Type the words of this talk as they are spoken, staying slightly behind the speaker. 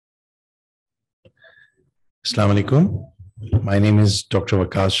Assalamu alaikum. My name is Dr.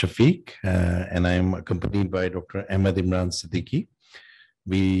 Waqas Shafiq, and I am accompanied by Dr. Ahmed Imran Siddiqui.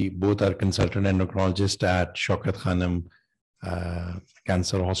 We both are consultant endocrinologists at Shaukat Khanum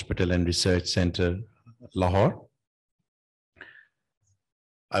Cancer Hospital and Research Center, Lahore.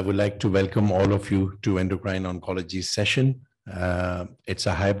 I would like to welcome all of you to Endocrine Oncology session. It's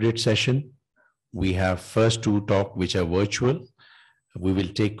a hybrid session. We have first two talks which are virtual. We will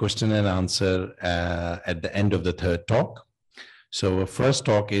take question and answer at the end of the third talk. So our first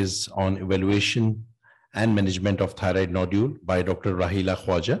talk is on evaluation and management of thyroid nodule by Dr. Rahila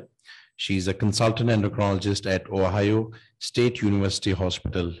Khwaja. She's a consultant endocrinologist at Ohio State University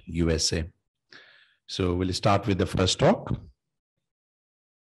Hospital, USA. So we'll start with the first talk.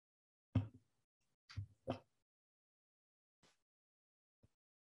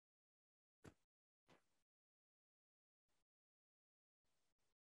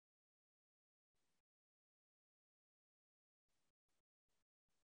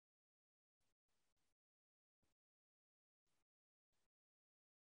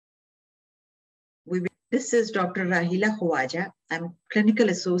 This is Dr. Rahila Khwaja. I'm Clinical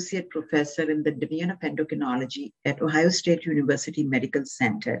Associate Professor in the Division of Endocrinology at Ohio State University Medical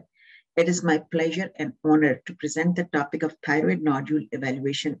Center. It is my pleasure and honor to present the topic of thyroid nodule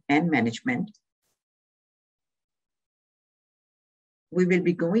evaluation and management. We will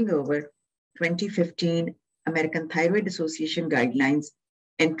be going over 2015 American Thyroid Association guidelines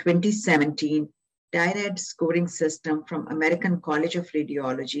and 2017 TIRAD scoring system from American College of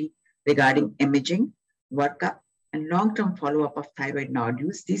Radiology regarding imaging, workup, and long-term follow-up of thyroid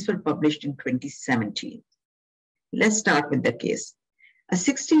nodules. These were published in 2017. Let's start with the case. A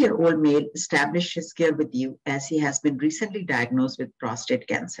 60-year-old male established his care with you as he has been recently diagnosed with prostate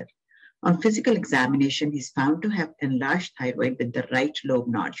cancer. On physical examination, he's found to have enlarged thyroid with the right lobe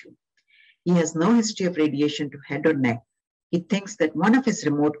nodule. He has no history of radiation to head or neck. He thinks that one of his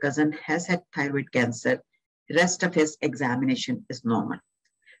remote cousins has had thyroid cancer. The rest of his examination is normal.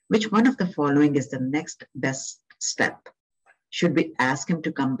 Which one of the following is the next best step? Should we ask him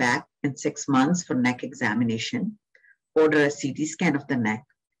to come back in 6 months for neck examination, order a CT scan of the neck,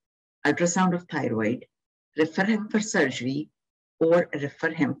 ultrasound of thyroid, refer him for surgery, or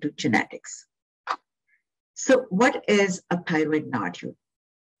refer him to genetics? So what is a thyroid nodule?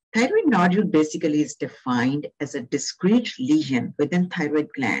 Thyroid nodule basically is defined as a discrete lesion within thyroid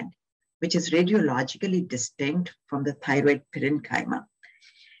gland, which is radiologically distinct from the thyroid parenchyma.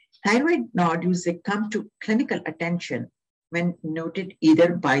 Thyroid nodules, they come to clinical attention when noted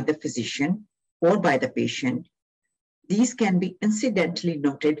either by the physician or by the patient. These can be incidentally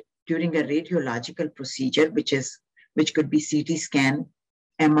noted during a radiological procedure, which could be CT scan,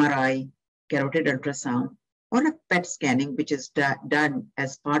 MRI, carotid ultrasound, or a PET scanning, which is done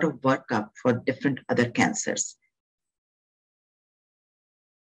as part of workup for different other cancers.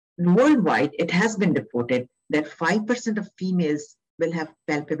 Worldwide, it has been reported that 5% of females will have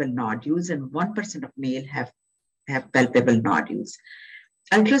palpable nodules and 1% of male have palpable nodules.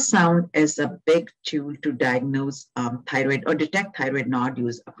 Ultrasound is a big tool to diagnose thyroid or detect thyroid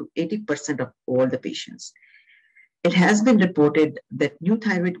nodules up to 80% of all the patients. It has been reported that new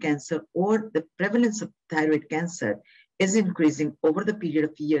thyroid cancer or the prevalence of thyroid cancer is increasing over the period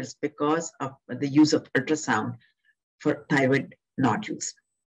of years because of the use of ultrasound for thyroid nodules.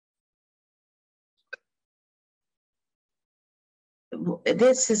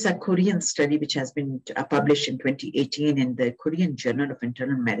 This is a Korean study which has been published in 2018 in the Korean Journal of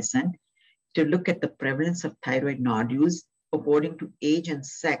Internal Medicine to look at the prevalence of thyroid nodules according to age and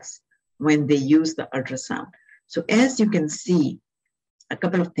sex when they use the ultrasound. So as you can see, a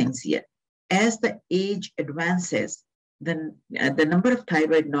couple of things here. As the age advances, the number of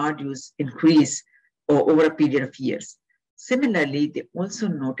thyroid nodules increase over a period of years. Similarly, they also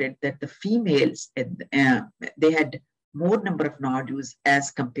noted that the females, they had more number of nodules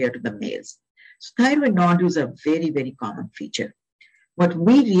as compared to the males. So thyroid nodules are very, very common feature. What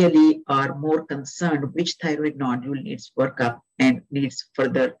we really are more concerned, which thyroid nodule needs workup and needs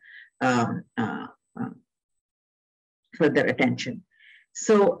further attention.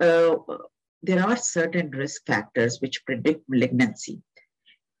 So there are certain risk factors which predict malignancy.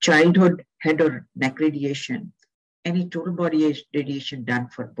 Childhood head or neck radiation, any total body radiation done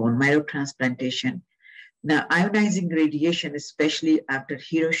for bone marrow transplantation. Now, ionizing radiation, especially after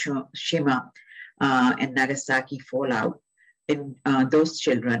Hiroshima and Nagasaki fallout in those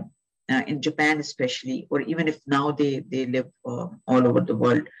children, in Japan especially, or even if now they live all over the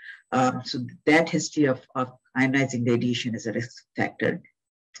world. So that history of ionizing radiation is a risk factor.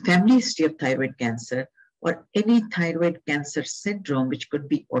 Family history of thyroid cancer or any thyroid cancer syndrome, which could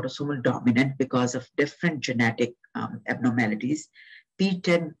be autosomal dominant because of different genetic abnormalities,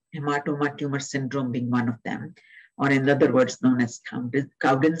 P10 hematoma tumor syndrome being one of them, or in other words known as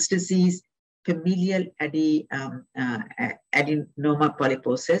Cowden's disease, familial adenoma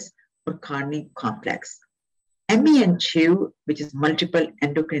polyposis, or Khanum complex. MEN2, which is multiple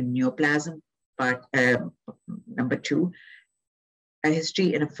endocrine neoplasm, part number 2, a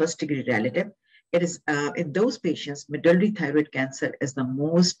history in a first-degree relative. It is in those patients, medullary thyroid cancer is the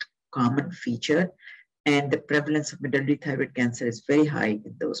most common feature, and the prevalence of medullary thyroid cancer is very high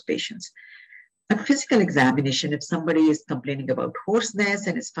in those patients. On physical examination, if somebody is complaining about hoarseness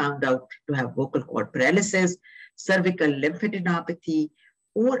and is found out to have vocal cord paralysis, cervical lymphadenopathy,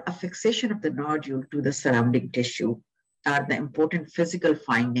 or a fixation of the nodule to the surrounding tissue, are the important physical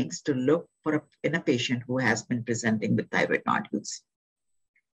findings to look for in a patient who has been presenting with thyroid nodules.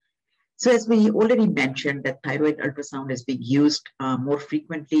 So as we already mentioned, that thyroid ultrasound is being used more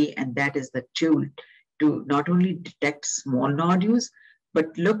frequently, and that is the tool to not only detect small nodules,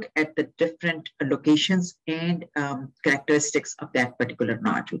 but look at the different locations and characteristics of that particular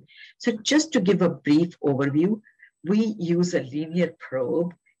nodule. So just to give a brief overview, we use a linear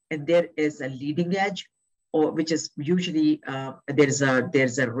probe, and there is a leading edge, or which is usually there's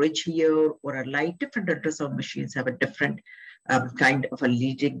a ridge here or a light. Different ultrasound machines have a different kind of a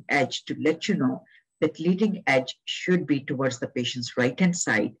leading edge to let you know that leading edge should be towards the patient's right-hand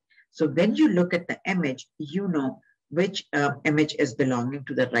side. So when you look at the image, you know which image is belonging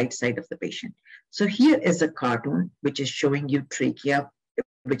to the right side of the patient. So here is a cartoon which is showing you trachea,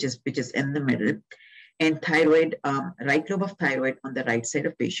 which is in the middle, and thyroid, right lobe of thyroid on the right side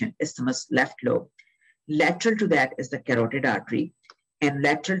of patient, isthmus left lobe. Lateral to that is the carotid artery, and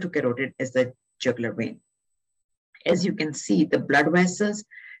lateral to carotid is the jugular vein. As you can see, the blood vessels,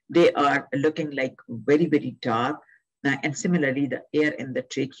 they are looking like very, very dark. And similarly, the air in the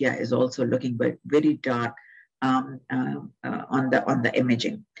trachea is also looking very, very dark on the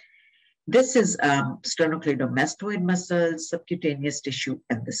imaging. This is sternocleidomastoid muscles, subcutaneous tissue,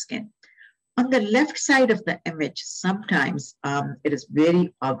 and the skin. On the left side of the image, sometimes it is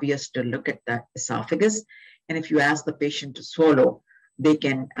very obvious to look at the esophagus. And if you ask the patient to swallow, they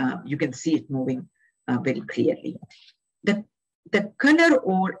can you can see it moving very clearly. The color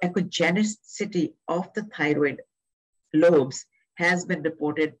or echogenicity of the thyroid lobes has been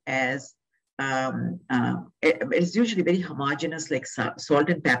reported as it's usually very homogeneous, like salt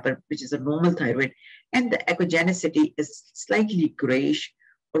and pepper, which is a normal thyroid, and the echogenicity is slightly grayish,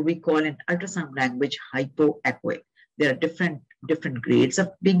 or we call in ultrasound language hypoechoic. There are different grades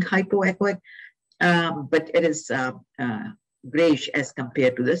of being hypoechoic, but it is grayish as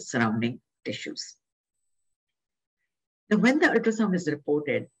compared to the surrounding tissues. Now, when the ultrasound is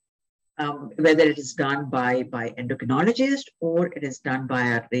reported, whether it is done by endocrinologists or it is done by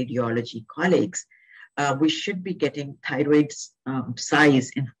our radiology colleagues, we should be getting thyroid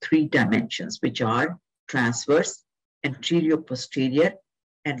size in 3 dimensions, which are transverse, anterior-posterior,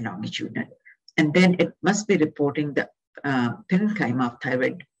 and longitudinal. And then it must be reporting the parenchyma of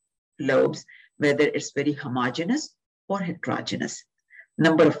thyroid lobes, whether it's very homogeneous or heterogeneous.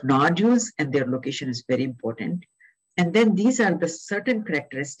 Number of nodules and their location is very important. And then these are the certain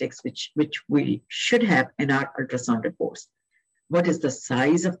characteristics which we should have in our ultrasound reports. What is the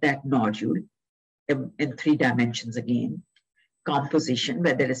size of that nodule in 3 dimensions again? Composition,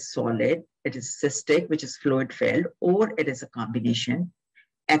 whether it is solid, it is cystic, which is fluid-filled, or it is a combination.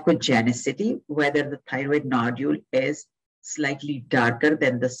 Echogenicity, whether the thyroid nodule is slightly darker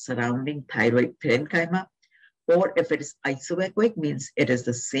than the surrounding thyroid parenchyma, or if it is isoechoic, means it is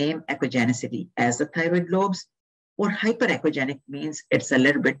the same echogenicity as the thyroid lobes, or hyperechogenic means it's a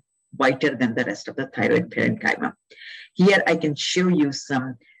little bit whiter than the rest of the thyroid parenchyma. Here I can show you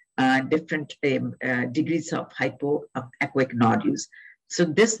some different degrees of hypoechoic nodules. So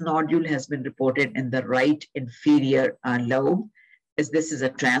this nodule has been reported in the right inferior lobe, as this is a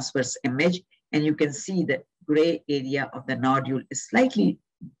transverse image, and you can see the gray area of the nodule is slightly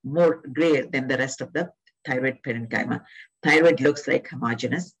more gray than the rest of the thyroid parenchyma. Thyroid looks like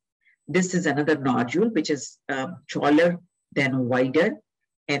homogeneous. This is another nodule, which is taller than wider,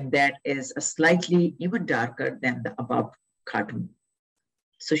 and that is a slightly even darker than the above cartoon.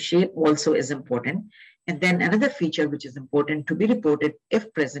 So shape also is important. And then another feature which is important to be reported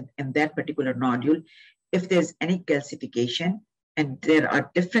if present in that particular nodule, if there's any calcification, and there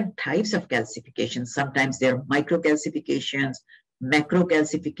are different types of calcification. Sometimes there are microcalcifications,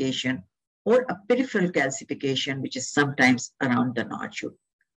 macrocalcification, or a peripheral calcification, which is sometimes around the nodule.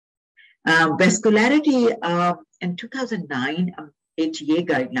 Vascularity in 2009 ATA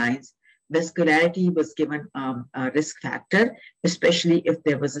guidelines, vascularity was given a risk factor, especially if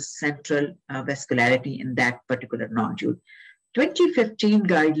there was a central vascularity in that particular nodule. 2015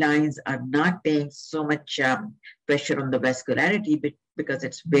 guidelines are not paying so much pressure on the vascularity because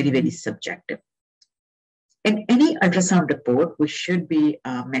it's very, very subjective. In any ultrasound report, we should be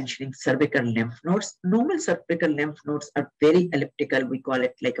mentioning cervical lymph nodes. Normal cervical lymph nodes are very elliptical. We call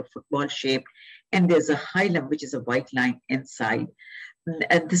it like a football shape. And there's a hilum, which is a white line inside.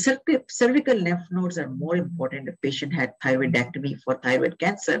 And the cervical lymph nodes are more important if patient had thyroidectomy for thyroid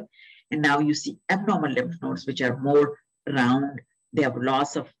cancer. And now you see abnormal lymph nodes, which are more round. They have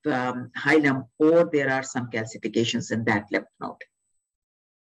loss of hilum, or there are some calcifications in that lymph node.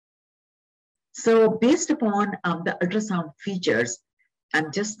 So based upon the ultrasound features,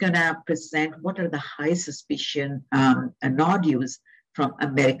 I'm just going to present what are the high suspicion nodules from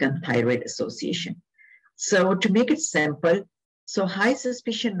American Thyroid Association. So to make it simple, so high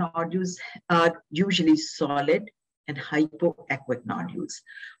suspicion nodules are usually solid and hypoechoic nodules.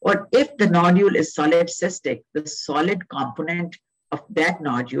 Or if the nodule is solid cystic, the solid component of that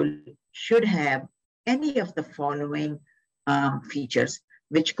nodule should have any of the following features,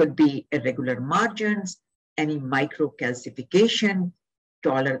 which could be irregular margins, any microcalcification,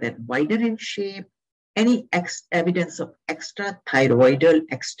 taller than wider in shape, any evidence of extrathyroidal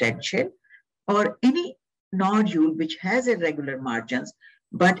extension, or any nodule which has irregular margins,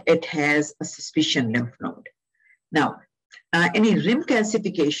 but it has a suspicion lymph node. Now, any rim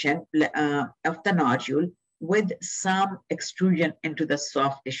calcification of the nodule with some extrusion into the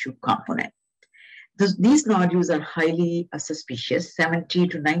soft tissue component. These nodules are highly suspicious. 70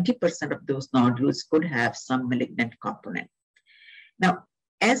 to 90% of those nodules could have some malignant component. Now,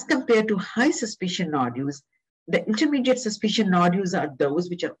 as compared to high suspicion nodules, the intermediate suspicion nodules are those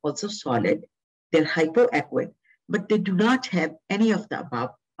which are also solid. They're hypoechoic, but they do not have any of the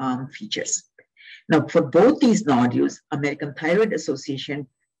above features. Now, for both these nodules, American Thyroid Association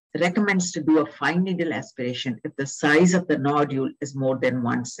recommends to do a fine needle aspiration if the size of the nodule is more than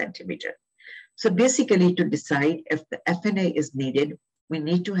 1 centimeter. So basically, to decide if the FNA is needed, we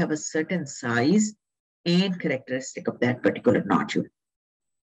need to have a certain size and characteristic of that particular nodule.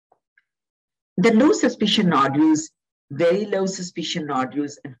 The low suspicion nodules, very low suspicion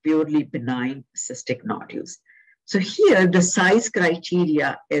nodules, and purely benign cystic nodules. So here, the size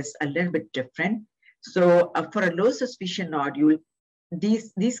criteria is a little bit different. So for a low suspicion nodule,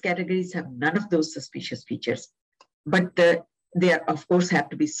 these categories have none of those suspicious features, but they are, of course, have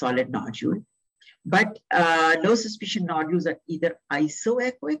to be solid nodule. But low suspicion nodules are either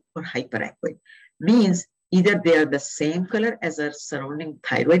isoechoic or hyperechoic, means either they are the same color as a surrounding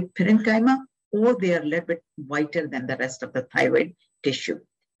thyroid parenchyma, or they are a little bit whiter than the rest of the thyroid tissue.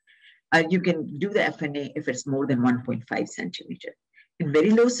 You can do the FNA if it's more than 1.5 centimeter. In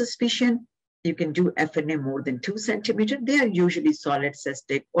very low suspicion, you can do FNA more than 2 centimeter. They are usually solid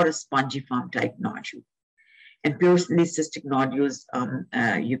cystic or a spongiform type nodule. And purely cystic nodules,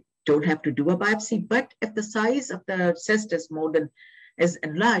 you don't have to do a biopsy, but if the size of the cyst is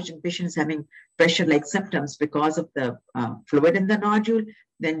enlarged and patient is having pressure-like symptoms because of the fluid in the nodule,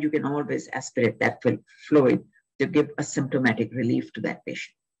 then you can always aspirate that fluid to give a symptomatic relief to that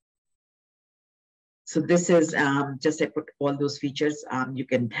patient. So this is just I put all those features. You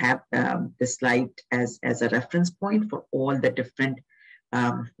can have this slide as a reference point for all the different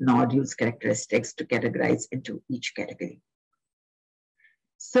nodules characteristics to categorize into each category.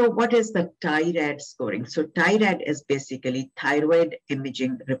 So what is the TIRAD scoring? So TIRAD is basically Thyroid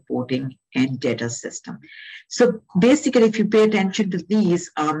Imaging Reporting and Data System. So basically, if you pay attention to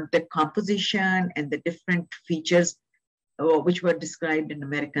these, the composition and the different features which were described in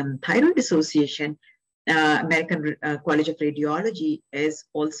American Thyroid Association, American College of Radiology is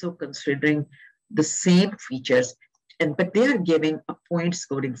also considering the same features, but they are giving a point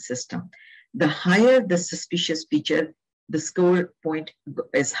scoring system. The higher the suspicious feature, the score point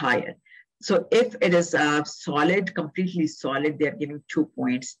is higher. So if it is solid, completely solid, they're giving 2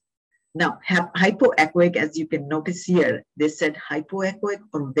 points. Now, hypoechoic, as you can notice here, they said hypoechoic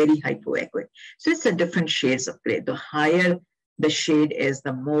or very hypoechoic. So it's a different shades of gray. The higher the shade is,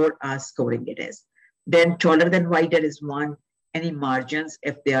 the more scoring it is. Then taller than wider is 1. Any margins,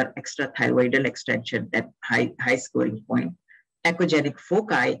 if they are extrathyroidal extension, that high scoring point. Echogenic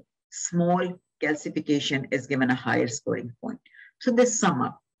foci, small calcification is given a higher scoring point. So they sum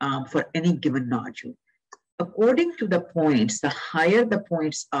up for any given nodule. According to the points, the higher the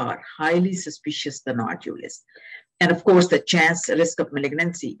points are, highly suspicious the nodule is. And of course, the risk of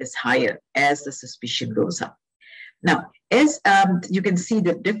malignancy is higher as the suspicion goes up. Now, as you can see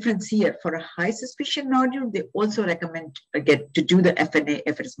the difference here, for a high suspicion nodule, they also recommend to do the FNA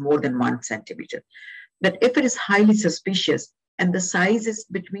if it is more than 1 centimeter. But if it is highly suspicious and the size is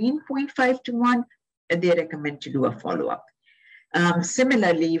between 0.5 to 1, they recommend to do a follow-up.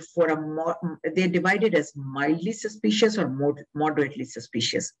 Similarly, for they're divided as mildly suspicious or moderately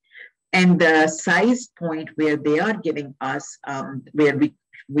suspicious. And the size point where they are giving us, where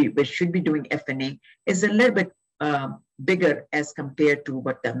we should be doing FNA, is a little bit bigger as compared to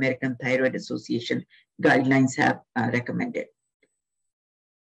what the American Thyroid Association guidelines have recommended.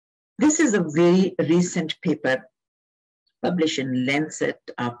 This is a very recent paper published in Lancet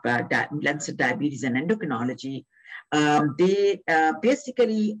Diabetes and Endocrinology. They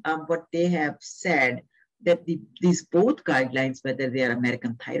basically what they have said that these both guidelines, whether they are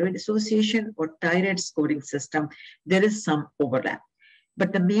American Thyroid Association or Thyroid Scoring System, there is some overlap.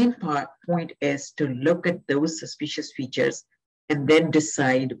 But the main point is to look at those suspicious features and then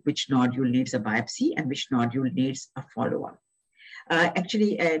decide which nodule needs a biopsy and which nodule needs a follow-up.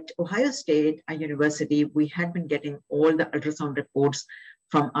 Actually, at Ohio State University, we had been getting all the ultrasound reports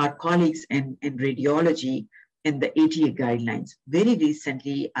from our colleagues in radiology and the ATA guidelines. Very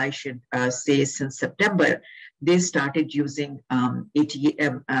recently, I should say since September, they started using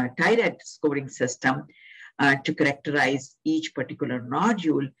thyroid scoring system to characterize each particular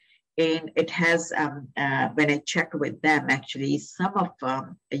nodule. And it has, when I checked with them, actually, some of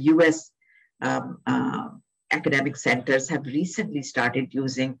US academic centers have recently started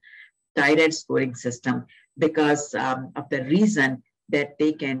using thyroid scoring system because of the reason that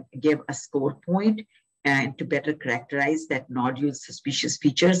they can give a score point and to better characterize that nodule's suspicious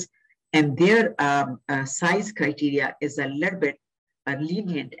features. And their size criteria is a little bit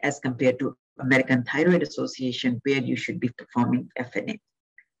lenient as compared to American Thyroid Association, where you should be performing FNA.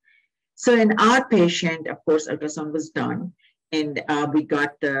 So in our patient, of course, ultrasound was done, and we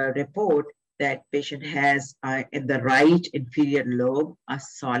got the report that patient has in the right inferior lobe a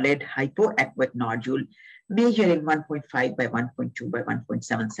solid hypoechoic nodule measuring 1.5 by 1.2 by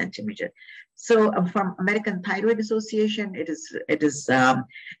 1.7 centimeter. So from American Thyroid Association, it is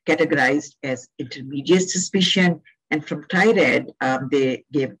categorized as intermediate suspicion, and from thyroid, they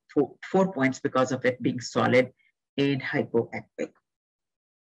gave four points because of it being solid and hypoechoic.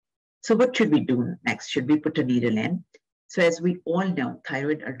 So what should we do next? Should we put a needle in? So as we all know,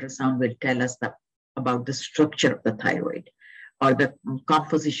 thyroid ultrasound will tell us about the structure of the thyroid or the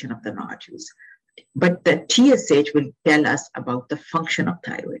composition of the nodules. But the TSH will tell us about the function of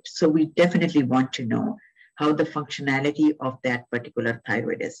thyroid. So we definitely want to know how the functionality of that particular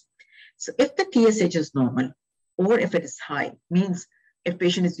thyroid is. So if the TSH is normal or if it is high, means if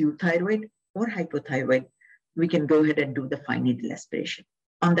patient is euthyroid or hypothyroid, we can go ahead and do the fine needle aspiration.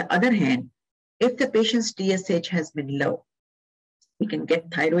 On the other hand, if the patient's TSH has been low, we can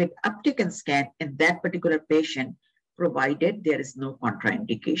get thyroid uptake and scan in that particular patient, provided there is no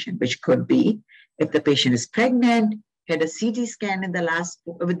contraindication, which could be if the patient is pregnant, had a CT scan in the last,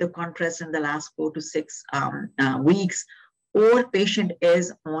 with the contrast in the last 4 to 6 weeks, or patient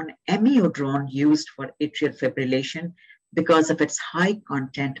is on amiodarone used for atrial fibrillation because of its high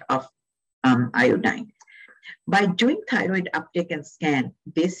content of iodine. By doing thyroid uptake and scan,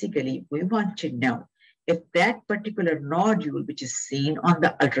 basically, we want to know if that particular nodule, which is seen on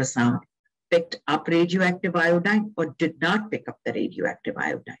the ultrasound, picked up radioactive iodine or did not pick up the radioactive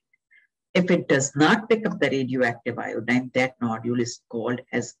iodine. If it does not pick up the radioactive iodine, that nodule is called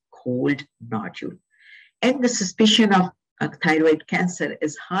as cold nodule. And the suspicion of thyroid cancer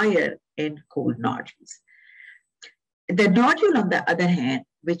is higher in cold nodules. The nodule, on the other hand,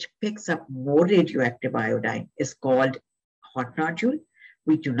 which picks up more radioactive iodine, is called hot nodule.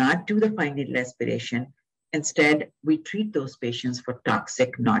 We do not do the fine needle aspiration. Instead, we treat those patients for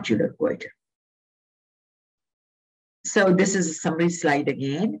toxic nodular goiter. So this is a summary slide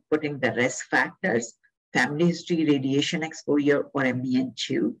again, putting the risk factors, family history, radiation exposure, or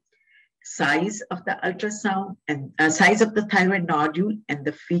MBN2, size of the ultrasound, and size of the thyroid nodule, and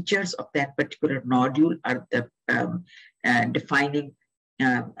the features of that particular nodule are the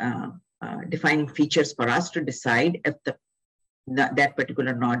defining features for us to decide if that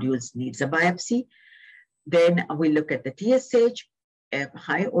particular nodule needs a biopsy. Then we look at the TSH, a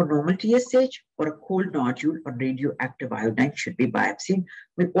high or normal TSH, or a cold nodule or radioactive iodine should be biopsied.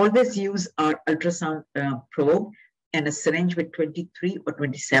 We always use our ultrasound probe and a syringe with 23 or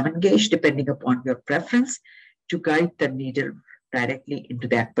 27 gauge, depending upon your preference, to guide the needle directly into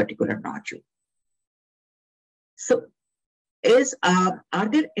that particular nodule. So, are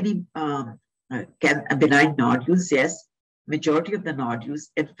there any benign nodules? Yes, majority of the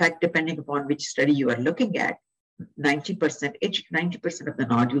nodules. In fact, depending upon which study you are looking at, 90%, 90% of the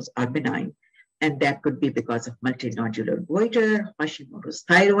nodules are benign, and that could be because of multinodular goiter, Hashimoto's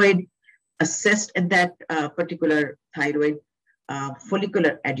thyroid, assessed in that particular thyroid,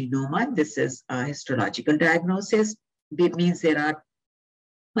 follicular adenoma. This is a histological diagnosis. It means there are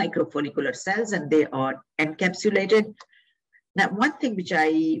microfollicular cells and they are encapsulated. Now, one thing which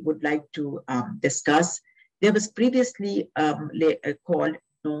I would like to discuss, there was previously called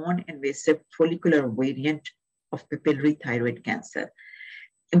non-invasive follicular variant of papillary thyroid cancer.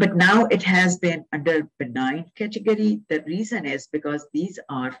 But now it has been under benign category. The reason is because these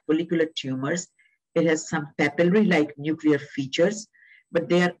are follicular tumors. It has some papillary-like nuclear features, but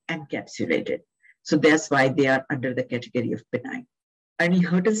they are encapsulated. So that's why they are under the category of benign.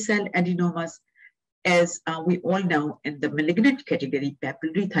 Ernie-Hurtel cell adenomas, as we all know, in the malignant category,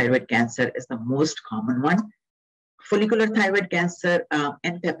 papillary thyroid cancer is the most common one. Follicular thyroid cancer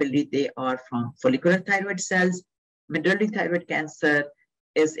and papillary, they are from follicular thyroid cells. Medullary thyroid cancer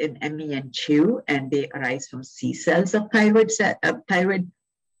is in ME2, and they arise from C cells of thyroid,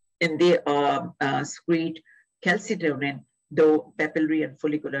 and they secrete calcitonin, though papillary and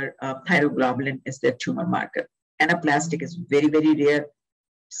follicular thyroglobulin is their tumor marker. Anaplastic is very, very rare.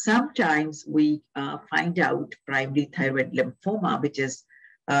 Sometimes we find out primary thyroid lymphoma, which is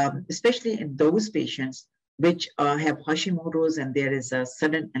especially in those patients which have Hashimoto's and there is a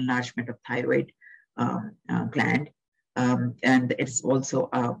sudden enlargement of thyroid gland. And it's also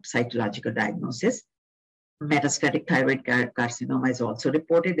a cytological diagnosis. Metastatic thyroid carcinoma is also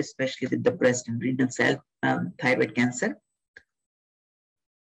reported, especially with the breast and renal cell thyroid cancer.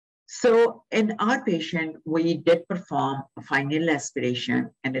 So in our patient, we did perform a final aspiration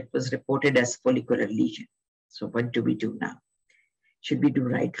and it was reported as follicular lesion. So what do we do now? Should we do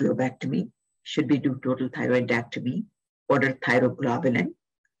right lobectomy? Should we do total thyroidectomy, order thyroglobulin,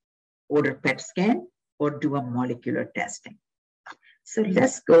 order PET scan, or do a molecular testing? So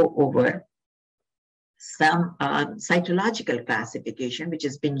let's go over some cytological classification, which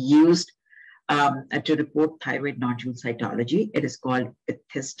has been used to report thyroid nodule cytology. It is called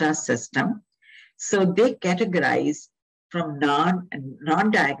Bethesda system. So they categorize from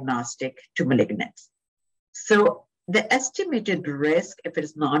non-diagnostic to malignant. So the estimated risk, if it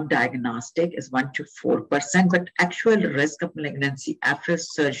is non-diagnostic, is 1 to 4%, but actual risk of malignancy after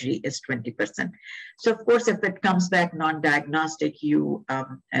surgery is 20%. So of course, if it comes back non-diagnostic, you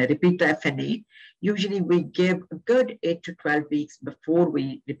repeat the FNA. Usually we give a good 8 to 12 weeks before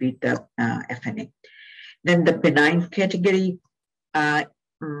we repeat the FNA. Then the benign category, category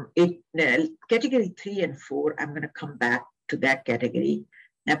 3 and 4, I'm going to come back to that category.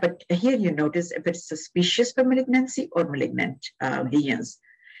 Now, but here you notice if it's suspicious for malignancy or malignant lesions.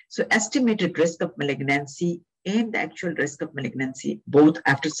 So estimated risk of malignancy and the actual risk of malignancy, both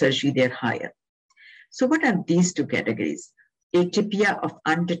after surgery, they're higher. So what are these two categories? Atypia of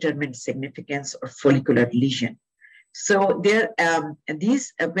undetermined significance or follicular lesion. So there,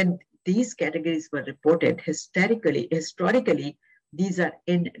 when these categories were reported, historically, these are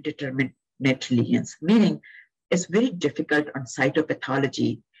indeterminate lesions, meaning it's very difficult on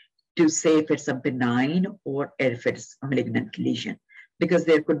cytopathology to say if it's a benign or if it's a malignant lesion, because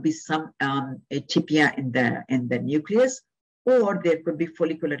there could be some atypia in the nucleus, or there could be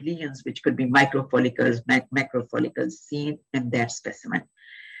follicular lesions, which could be microfollicles, macrofollicles seen in that specimen.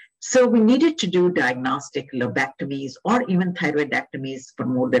 So we needed to do diagnostic lobectomies or even thyroidectomies for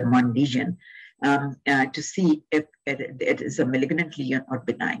more than one lesion to see if it is a malignant lesion or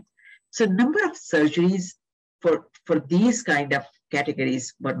benign. So number of surgeries for these kind of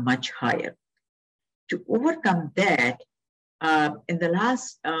categories were much higher. To overcome that, in the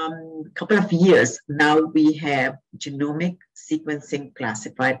last couple of years, now we have genomic sequencing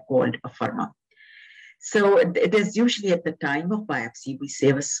classifier called Afirma. So it is usually at the time of biopsy, we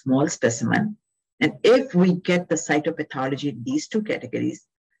save a small specimen. And if we get the cytopathology in these two categories,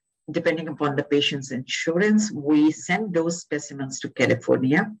 depending upon the patient's insurance, we send those specimens to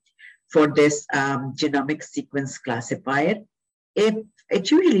California for this genomic sequence classifier. If it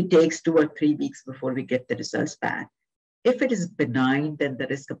usually takes 2 or 3 weeks before we get the results back. If it is benign, then the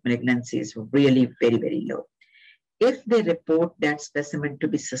risk of malignancy is really very, very low. If they report that specimen to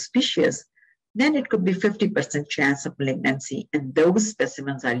be suspicious, then it could be 50% chance of malignancy. And those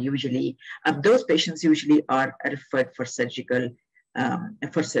specimens are usually, those patients usually are referred for surgical,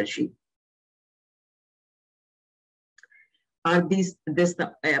 for surgery. Are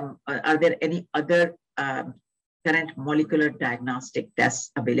there any other current molecular diagnostic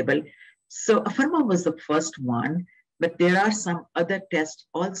tests available? So Afirma was the first one, but there are some other tests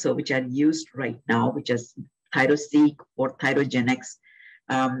also which are used right now, which is ThyroSeq or Thyrogenix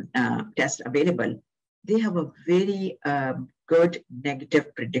test available. they have a very good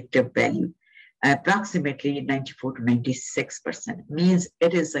negative predictive value, approximately 94 to 96%. Means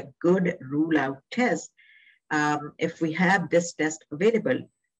it is a good rule out test. If we have this test available,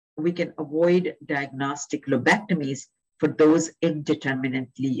 we can avoid diagnostic lobectomies for those indeterminate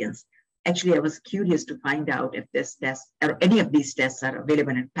lesions. Actually, I was curious to find out if this test or any of these tests are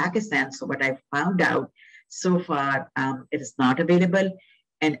available in Pakistan. So what I found out so far, it is not available,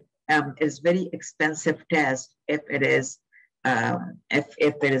 and it is very expensive test if it is if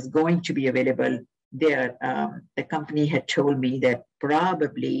it is going to be available there. The company had told me that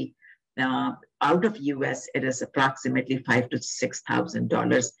probably out of US it is approximately $5,000 to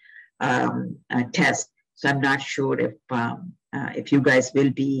 $6,000 test. So I'm not sure if you guys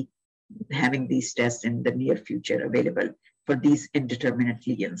will be having these tests in the near future available for these indeterminate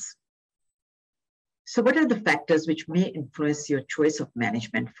lesions. So what are the factors which may influence your choice of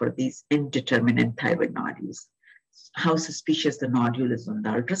management for these indeterminate thyroid nodules? How suspicious the nodule is on the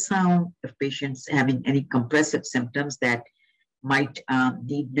ultrasound, if patients having any compressive symptoms that might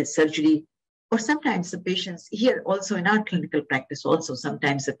need the surgery, or sometimes the patients here also in our clinical practice also,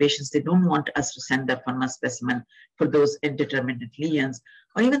 sometimes the patients, they don't want us to send the pharma specimen for those indeterminate lesions,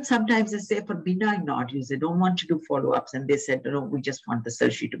 or even sometimes they say for benign nodules, they don't want to do follow-ups and they said, no, we just want the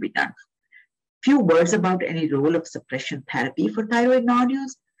surgery to be done. Few words about any role of suppression therapy for thyroid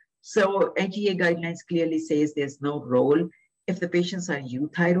nodules. So AGA guidelines clearly says there's no role. If the patients are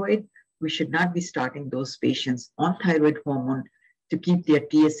euthyroid, we should not be starting those patients on thyroid hormone to keep their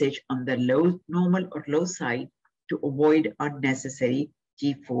TSH on the low, normal or low side to avoid unnecessary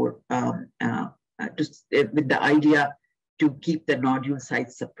T4 with the idea to keep the nodule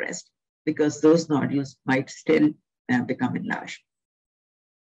size suppressed, because those nodules might still become enlarged.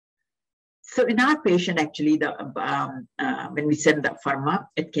 So in our patient, actually, when we sent the pharma,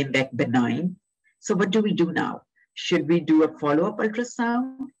 it came back benign. So what do we do now? Should we do a follow-up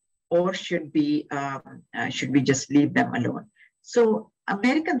ultrasound, or should we just leave them alone? So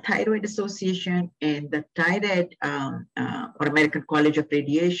American Thyroid Association and the Thyroid or American College of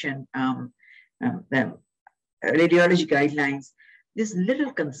Radiation, the radiology guidelines, there's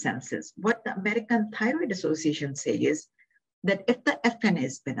little consensus. What the American Thyroid Association says that if the FN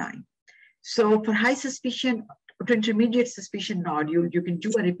is benign, so for high suspicion to intermediate suspicion nodule, you can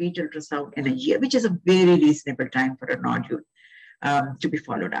do a repeat ultrasound in a year, which is a very reasonable time for a nodule to be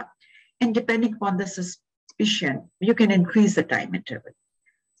followed up. And depending upon the suspicion, you can increase the time interval.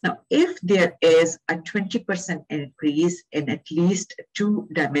 Now, if there is a 20% increase in at least 2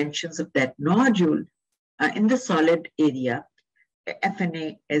 dimensions of that nodule in the solid area,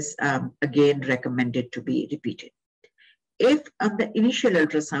 FNA is again recommended to be repeated. If on the initial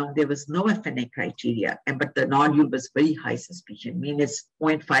ultrasound, there was no FNA criteria, but the nodule was very high suspicion, meaning it's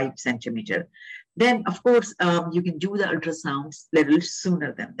 0.5 centimeter, then of course, you can do the ultrasounds a little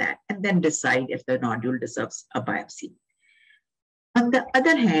sooner than that, and then decide if the nodule deserves a biopsy. On the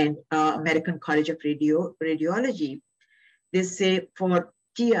other hand, American College of Radiology, they say for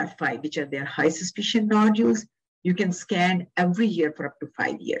TR5, which are their high suspicion nodules, you can scan every year for up to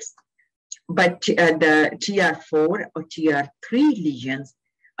 5 years. But the TR4 or TR3 lesions,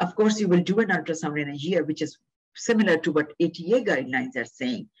 of course, you will do an ultrasound in a year, which is similar to what ATA guidelines are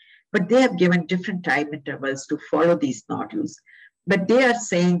saying. But they have given different time intervals to follow these nodules. But they are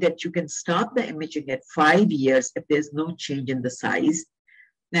saying that you can stop the imaging at 5 years if there's no change in the size.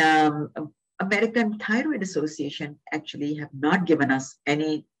 American Thyroid Association actually have not given us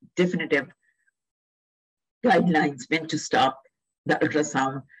any definitive guidelines when to stop the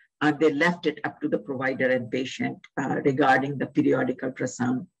ultrasound. They left it up to the provider and patient regarding the periodic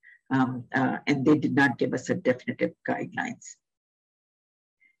ultrasound, and they did not give us a definitive guidelines.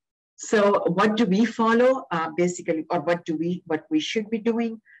 So what do we follow basically, or what we should be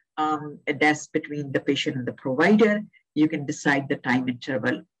doing? That's between the patient and the provider. You can decide the time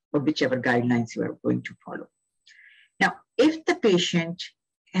interval or whichever guidelines you are going to follow. Now, if the patient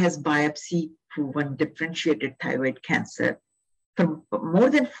has biopsy proven differentiated thyroid cancer from more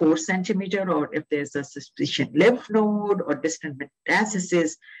than 4 centimeter, or if there's a suspicion lymph node or distant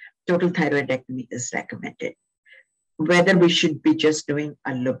metastasis, total thyroidectomy is recommended. Whether we should be just doing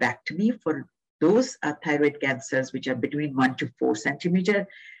a lobectomy for those thyroid cancers which are between 1 to 4 centimeter,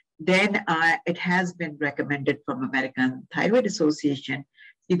 then it has been recommended from American Thyroid Association,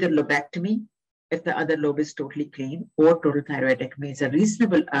 either lobectomy if the other lobe is totally clean, or total thyroidectomy is a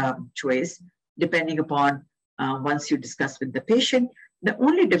reasonable choice depending upon once you discuss with the patient. The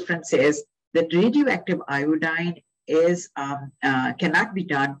only difference is that radioactive iodine is cannot be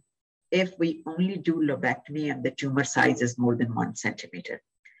done if we only do lobectomy and the tumor size is more than 1 centimeter.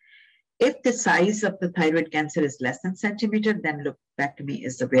 If the size of the thyroid cancer is less than centimeter, then lobectomy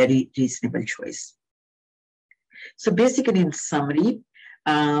is a very reasonable choice. So basically, in summary,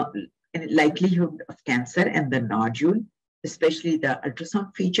 likelihood of cancer and the nodule, especially the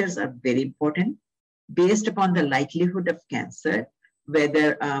ultrasound features, are very important. Based upon the likelihood of cancer,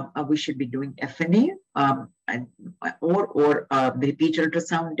 whether we should be doing FNA or repeat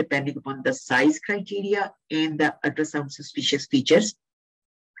ultrasound, depending upon the size criteria and the ultrasound suspicious features.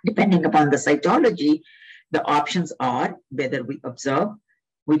 Depending upon the cytology, the options are whether we observe,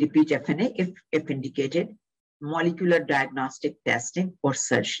 we repeat FNA if indicated, molecular diagnostic testing, or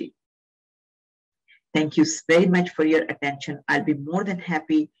surgery. Thank you very much for your attention. I'll be more than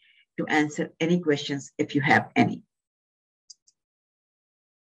happy to answer any questions if you have any.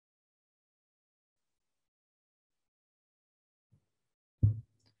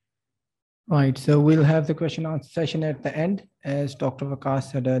 Right, so we'll have the question answer session at the end, as Dr.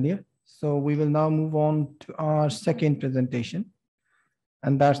 Vikas said earlier. So we will now move on to our second presentation,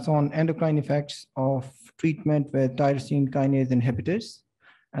 and that's on endocrine effects of treatment with tyrosine kinase inhibitors.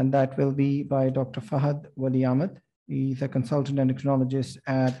 And that will be by Dr. Fahad Wali Ahmed. He's a consultant endocrinologist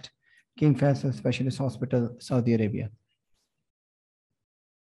at King Faisal Specialist Hospital, Saudi Arabia.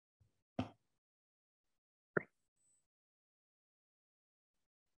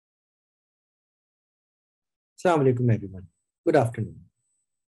 Assalamu alaikum, everyone. Good afternoon.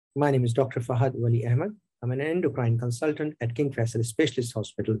 My name is Dr. Fahad Wali Ahmed. I'm an endocrine consultant at King Faisal Specialist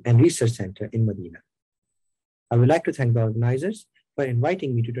Hospital and Research Center in Medina. I would like to thank the organizers for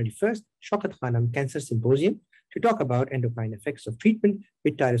inviting me to 21st Shaukat Khanum Cancer Symposium to talk about endocrine effects of treatment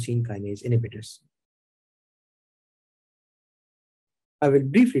with tyrosine kinase inhibitors. I will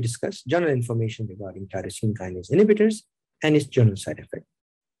briefly discuss general information regarding tyrosine kinase inhibitors and its general side effect.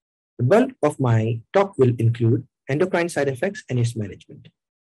 The bulk of my talk will include endocrine side effects and its management.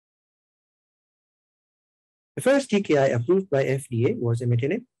 The first TKI approved by FDA was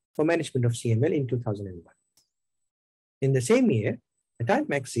imatinib for management of CML in 2001. In the same year, a Time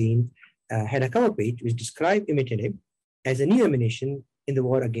magazine had a cover page which described imatinib as a new ammunition in the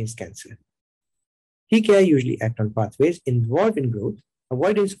war against cancer. TKI usually act on pathways involved in growth,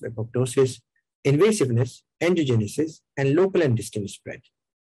 avoidance of apoptosis, invasiveness, angiogenesis, and local and distant spread.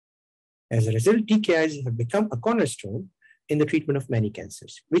 As a result, TKIs have become a cornerstone in the treatment of many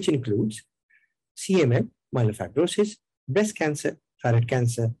cancers, which includes CML, myelofibrosis, breast cancer, thyroid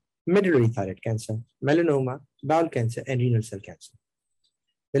cancer, medullary thyroid cancer, melanoma, bowel cancer, and renal cell cancer.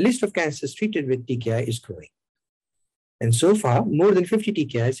 The list of cancers treated with TKI is growing. And so far, more than 50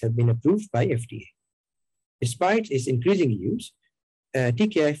 TKIs have been approved by FDA. Despite its increasing use,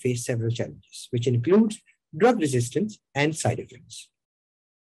 TKI face several challenges, which includes drug resistance and side effects.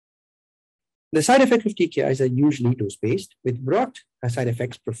 The side effects of TKIs are usually dose-based with broad side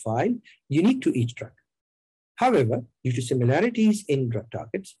effects profile unique to each drug. However, due to similarities in drug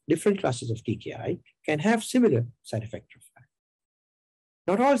targets, different classes of TKI can have similar side effect profile.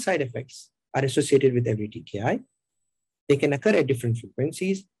 Not all side effects are associated with every TKI. They can occur at different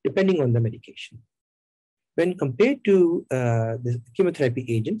frequencies depending on the medication. When compared to the chemotherapy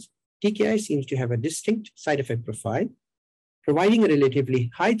agents, TKI seems to have a distinct side effect profile, providing a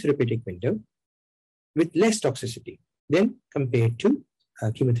relatively high therapeutic window with less toxicity than compared to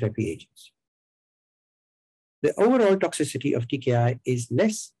chemotherapy agents. The overall toxicity of TKI is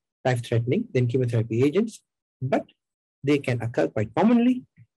less life-threatening than chemotherapy agents, but they can occur quite commonly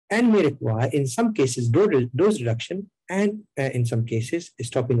and may require, in some cases, dose reduction and in some cases,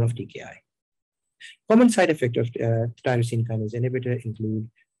 stopping of TKI. Common side effects of tyrosine kinase inhibitor include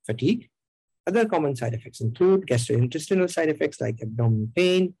fatigue. Other common side effects include gastrointestinal side effects like abdominal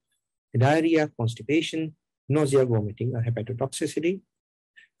pain, diarrhea, constipation, nausea, vomiting, or hepatotoxicity.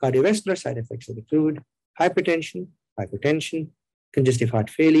 Cardiovascular side effects include hypertension, hypotension, congestive heart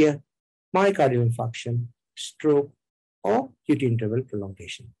failure, myocardial infarction, stroke, or QT interval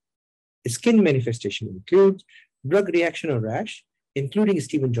prolongation. Skin manifestation includes drug reaction or rash, including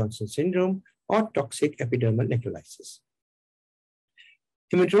Stevens-Johnson syndrome or toxic epidermal necrolysis.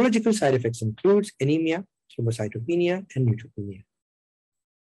 Hematological side effects includes anemia, thrombocytopenia, and neutropenia.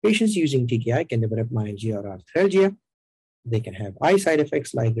 Patients using TKI can develop myalgia or arthralgia. They can have eye side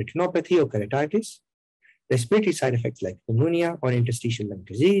effects like retinopathy or keratitis, respiratory side effects like pneumonia or interstitial lung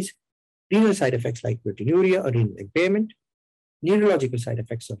disease, renal side effects like proteinuria or renal impairment, neurological side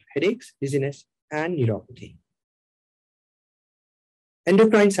effects of headaches, dizziness, and neuropathy.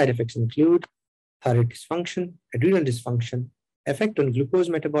 Endocrine side effects include thyroid dysfunction, adrenal dysfunction, effect on glucose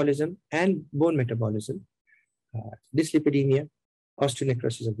metabolism and bone metabolism, dyslipidemia,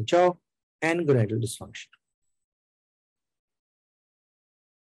 osteonecrosis of the jaw, and gonadal dysfunction.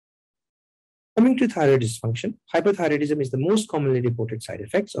 Coming to thyroid dysfunction, hyperthyroidism is the most commonly reported side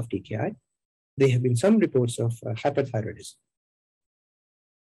effects of TKI. There have been some reports of hyperthyroidism.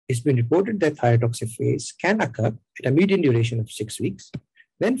 It's been reported that thyrotoxic phase can occur at a median duration of 6 weeks,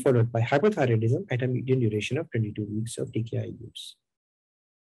 then followed by hyperthyroidism at a median duration of 22 weeks of TKI use.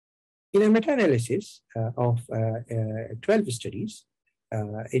 In a meta-analysis of 12 studies,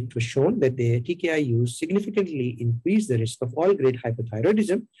 it was shown that the TKI use significantly increased the risk of all-grade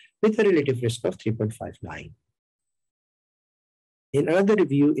hyperthyroidism with a relative risk of 3.59. In another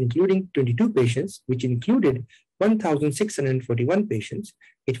review, including 22 patients, which included 1,641 patients,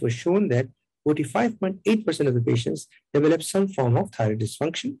 it was shown that 45.8% of the patients developed some form of thyroid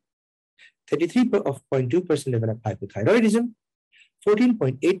dysfunction, 33.2% developed hypothyroidism,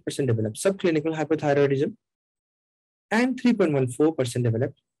 14.8% developed subclinical hypothyroidism, and 3.14%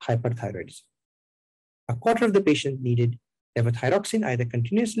 developed hyperthyroidism. A quarter of the patients needed levothyroxine either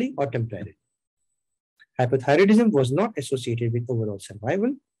continuously or temporarily. Hypothyroidism was not associated with overall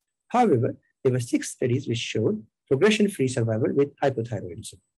survival. However, there were 6 studies which showed progression-free survival with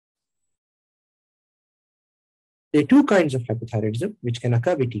hypothyroidism. There are 2 kinds of hypothyroidism which can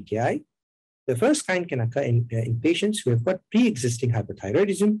occur with TKI. The first kind can occur in patients who have got pre-existing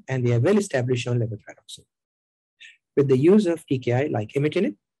hypothyroidism and they are well established on levothyroxine. With the use of TKI like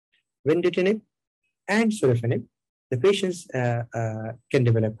imitinib, vinditinib, and sorafenib, the patients can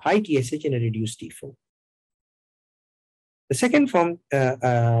develop high TSH and a reduced T4. The second form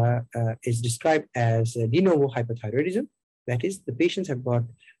is described as de novo hypothyroidism. That is, the patients have got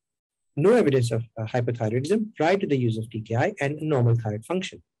no evidence of hypothyroidism prior to the use of TKI and normal thyroid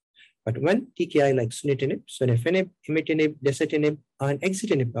function. But when TKI like sunitinib, sorafenib, imitinib, dasatinib, and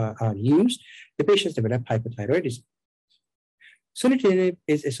exitinib are used, the patients develop hypothyroidism. Sunitinib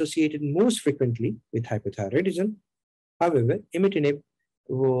is associated most frequently with hypothyroidism. However, imitinib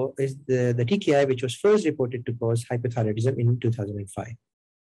is the TKI which was first reported to cause hypothyroidism in 2005.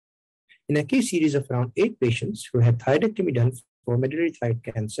 In a case series of around 8 patients who had thyroidectomy done for medullary thyroid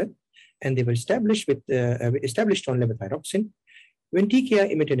cancer, and they were established on levothyroxine, when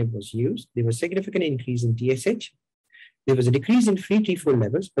TKI imitinib was used, there was a significant increase in TSH. There was a decrease in free T4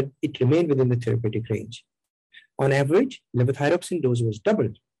 levels, but it remained within the therapeutic range. On average, levothyroxine dose was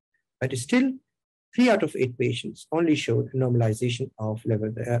doubled, but still 3 out of 8 patients only showed normalization of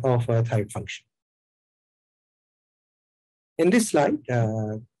thyroid function. In this slide,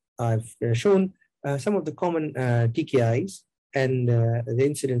 I've shown some of the common TKIs and the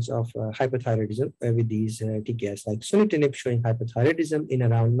incidence of hypothyroidism with these TKIs, like sunitinib showing hypothyroidism in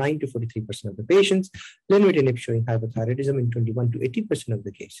around 9 to 43% of the patients, lenvatinib showing hypothyroidism in 21 to 80% of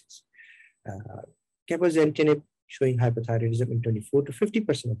the cases, cabozantinib showing hypothyroidism in 24 to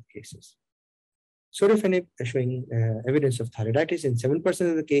 50% of the cases, sorafenib showing evidence of thyroiditis in 7%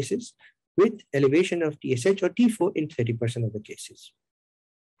 of the cases, with elevation of TSH or T4 in 30% of the cases.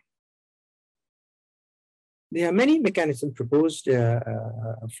 There are many mechanisms proposed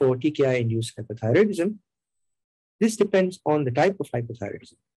for TKI-induced hypothyroidism. This depends on the type of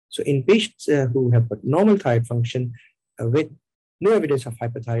hypothyroidism. So in patients who have got normal thyroid function with no evidence of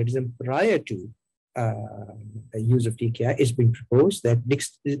hypothyroidism prior to use of TKI, it's been proposed that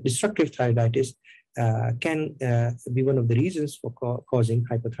destructive thyroiditis can be one of the reasons for causing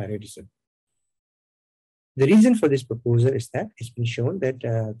hypothyroidism. The reason for this proposal is that it's been shown that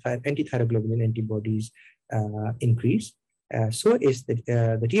antithyroglobulin antibodies increase. So is that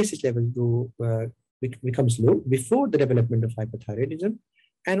the TSH level becomes low before the development of hypothyroidism.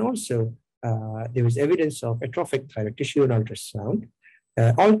 And also there is evidence of atrophic thyroid tissue and ultrasound,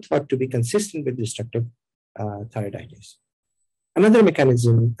 all thought to be consistent with destructive thyroiditis. Another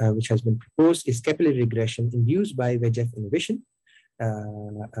mechanism which has been proposed is capillary regression induced by VEGF inhibition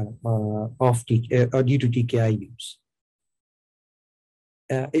due to TKI use.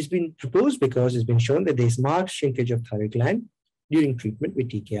 It's been proposed because it's been shown that there is marked shrinkage of thyroid gland during treatment with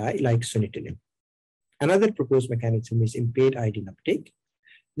TKI like sunitinib. Another proposed mechanism is impaired iodine uptake.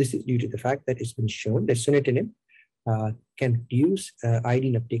 This is due to the fact that it's been shown that sunitinib can reduce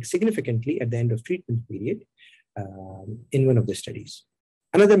iodine uptake significantly at the end of treatment period in one of the studies.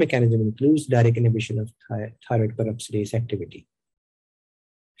 Another mechanism includes direct inhibition of thyroid peroxidase activity.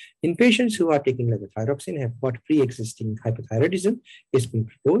 In patients who are taking levothyroxine and have got pre-existing hypothyroidism, it's been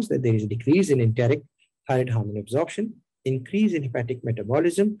proposed that there is a decrease in enteric thyroid hormone absorption, increase in hepatic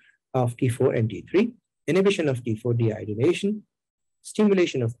metabolism of T4 and T3, inhibition of T4 deiodination,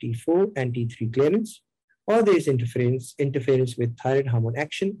 stimulation of T4 and T3 clearance, or there is interference with thyroid hormone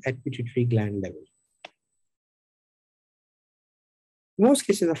action at pituitary gland level. Most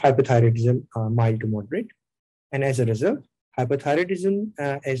cases of hypothyroidism are mild to moderate, and as a result, Hypothyroidism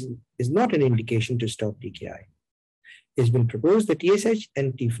is not an indication to stop TKI. It's been proposed that TSH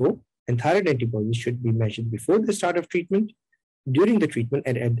and T4 and thyroid antibodies should be measured before the start of treatment, during the treatment,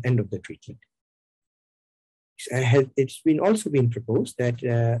 and at the end of the treatment. It's been also been proposed that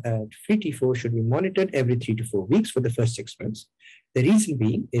free T4 should be monitored every 3 to 4 weeks for the first 6 months. The reason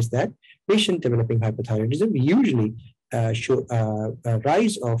being is that patients developing hypothyroidism usually show a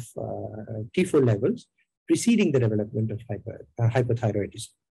rise of T4 levels preceding the development of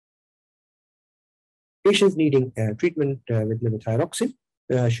hypothyroidism. Patients needing treatment with levothyroxine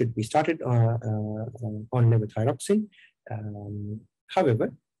should be started on levothyroxine.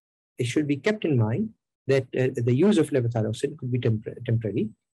 However, it should be kept in mind that the use of levothyroxine could be temporary,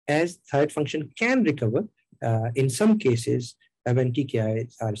 as thyroid function can recover in some cases when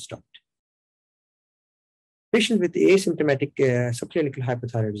TKIs are stopped. Patients with asymptomatic subclinical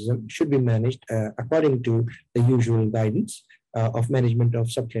hypothyroidism should be managed according to the usual guidance of management of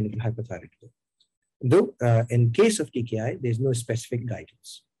subclinical hypothyroidism. Though in case of TKI, there is no specific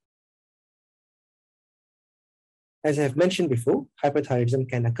guidance. As I have mentioned before, hypothyroidism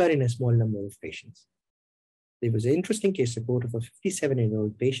can occur in a small number of patients. There was an interesting case report of a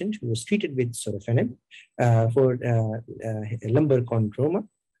 57-year-old patient who was treated with sorafenib for lumbar chondroma.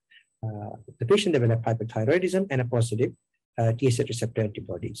 The patient developed hypothyroidism and a positive TSH receptor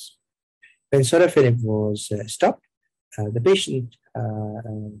antibodies. When sorafenib was stopped, the patient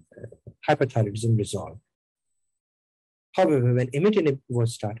hypothyroidism resolved. However, when imatinib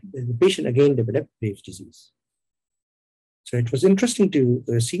was started, the patient again developed Graves' disease. So it was interesting to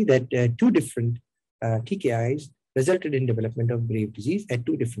see that 2 different TKIs resulted in development of Graves' disease at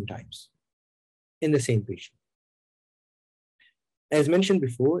 2 different times in the same patient. As mentioned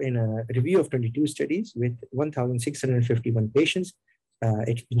before, in a review of 22 studies with 1,651 patients,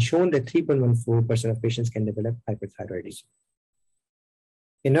 it's been shown that 3.14% of patients can develop hyperthyroidism.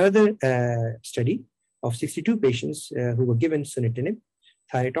 Another study of 62 patients who were given sunitinib,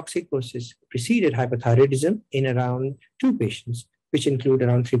 thyrotoxicosis preceded hypothyroidism in around 2 patients, which include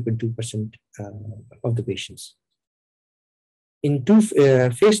around 3.2% of the patients. In 2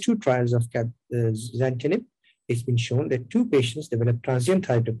 phase 2 trials of cabozantinib, it's been shown that 2 patients developed transient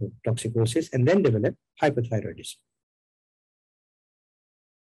thyrotoxicosis and then developed hypothyroidism.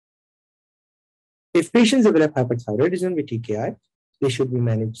 If patients develop hyperthyroidism with TKI, they should be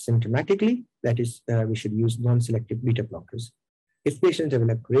managed symptomatically. That is, we should use non-selective beta blockers. If patients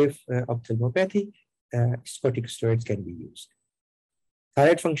develop grave ophthalmopathy, corticosteroids can be used.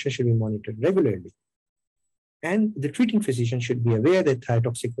 Thyroid function should be monitored regularly. And the treating physician should be aware that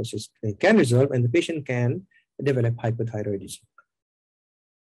thyrotoxicosis can resolve and the patient can develop hypothyroidism.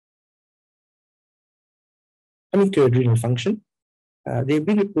 Coming to adrenal function, there have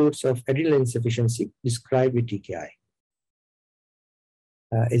been reports of adrenal insufficiency described with TKI.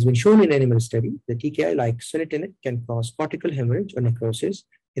 It's been shown in animal study that TKI like sunitinib can cause cortical hemorrhage or necrosis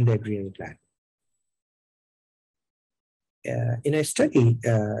in the adrenal gland. In a study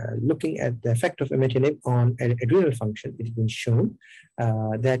looking at the effect of imatinib on adrenal function, it has been shown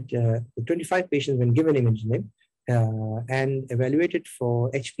that the 25 patients when given imatinib and evaluated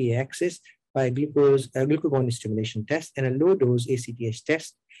for HPA axis by glucagon stimulation test and a low dose ACTH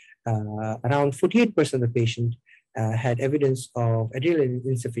test, around 48% of the patient had evidence of adrenal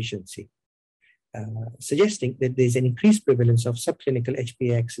insufficiency, suggesting that there is an increased prevalence of subclinical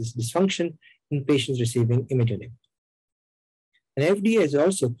HPA axis dysfunction in patients receiving imatinib. And FDA has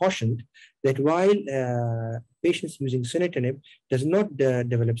also cautioned that while patients using sunitinib does not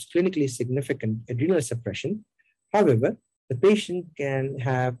develop clinically significant adrenal suppression, however, the patient can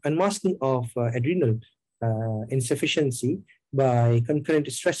have unmasking of adrenal insufficiency by concurrent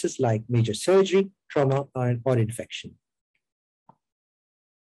stresses like major surgery, trauma, or infection.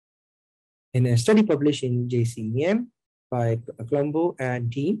 In a study published in JCEM by Colombo and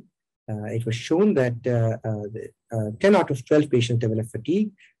team, it was shown that 10 out of 12 patients develop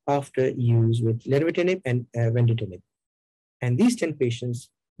fatigue after use with lenvatinib and vendetinib. And these 10 patients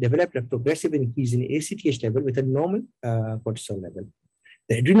developed a progressive increase in ACTH level with a normal cortisol level.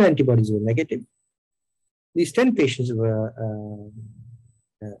 The adrenal antibodies were negative. These 10 patients were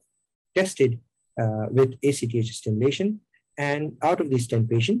tested with ACTH stimulation. And out of these 10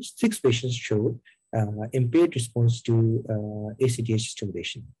 patients, 6 patients showed impaired response to ACTH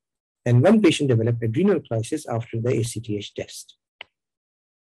stimulation. And 1 patient developed adrenal crisis after the ACTH test.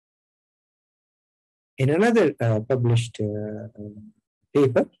 In another published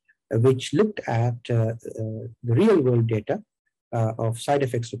paper, which looked at the real-world data of side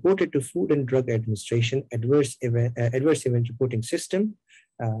effects reported to Food and Drug Administration adverse event reporting system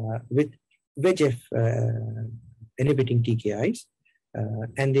with VEGF inhibiting TKIs,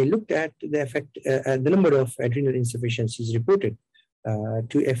 and they looked at the effect, the number of adrenal insufficiencies reported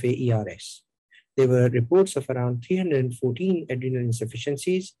to FAERS. There were reports of around 314 adrenal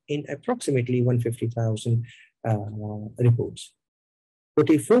insufficiencies in approximately 150,000 reports.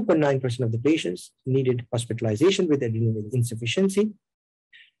 44.9% of the patients needed hospitalization with adrenal insufficiency.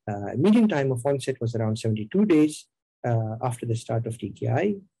 Median time of onset was around 72 days after the start of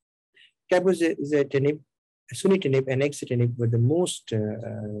TKI. Cabozantinib, sunitinib, and exitinib were the most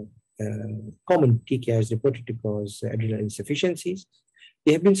common TKIs reported to cause adrenal insufficiencies.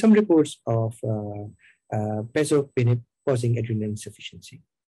 There have been some reports of pazopanib causing adrenal insufficiency.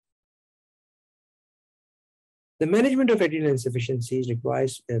 The management of adrenal insufficiencies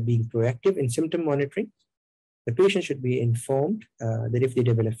requires being proactive in symptom monitoring. The patient should be informed that if they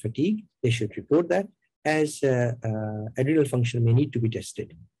develop fatigue, they should report that, as adrenal function may need to be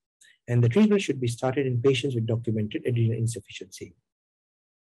tested. And the treatment should be started in patients with documented adrenal insufficiency.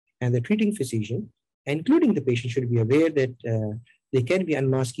 And the treating physician, including the patient, should be aware that there can be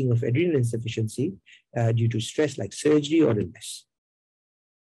unmasking of adrenal insufficiency due to stress like surgery or illness.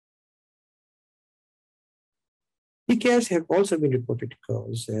 TKIs have also been reported to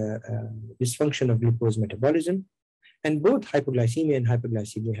cause dysfunction of glucose metabolism, and both hypoglycemia and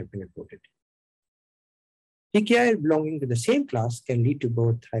hyperglycemia have been reported. TKI belonging to the same class can lead to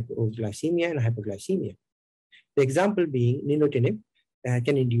both hypoglycemia and hyperglycemia. The example being nilotinib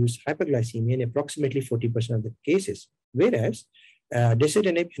can induce hyperglycemia in approximately 40% of the cases, whereas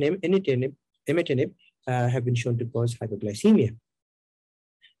dasatinib and imatinib have been shown to cause hyperglycemia.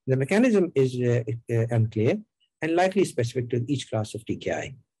 The mechanism is unclear and likely specific to each class of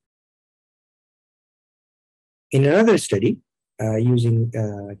TKI. In another study, using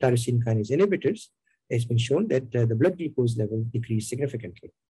tyrosine kinase inhibitors, it's been shown that the blood glucose level decreased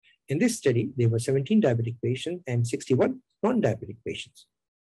significantly. In this study, there were 17 diabetic patients and 61 non-diabetic patients.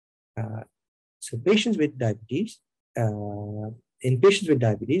 So patients with diabetes, in patients with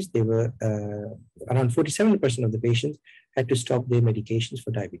diabetes, they were around 47% of the patients had to stop their medications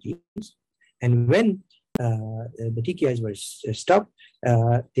for diabetes. And when the TKIs were stopped,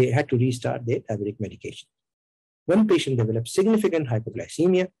 they had to restart their diabetic medication. One patient developed significant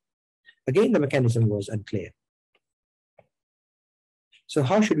hypoglycemia. Again, the mechanism was unclear. So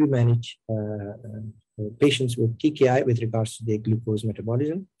how should we manage patients with TKI with regards to their glucose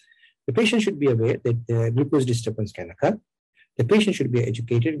metabolism? The patient should be aware that glucose disturbance can occur. The patient should be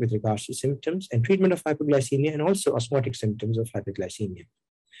educated with regards to symptoms and treatment of hypoglycemia and also osmotic symptoms of hypoglycemia.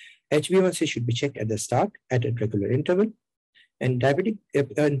 HbA1c should be checked at the start at a regular interval. And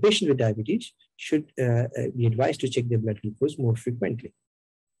patients with diabetes should be advised to check their blood glucose more frequently.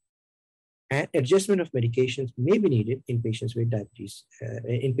 And adjustment of medications may be needed in patients with diabetes,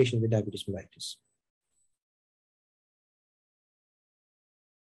 mellitus.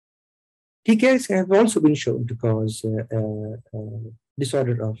 TKIs have also been shown to cause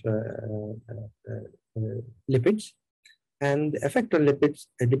disorder of lipids, and the effect on lipids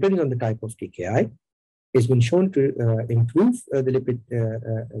depends on the type of TKI. It's been shown to improve the lipid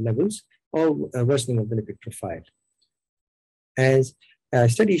levels or worsening of the lipid profile. As a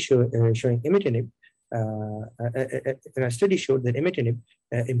study showing imatinib, a study showed that imatinib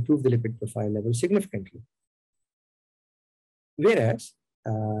improved the lipid profile level significantly. Whereas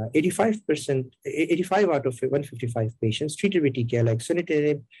 85 out of 155 patients treated with TKI like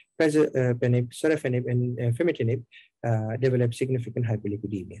sunitinib, pazopanib, sorafenib, and femitinib developed significant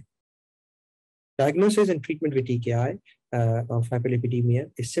hyperlipidemia. Diagnosis and treatment with TKI of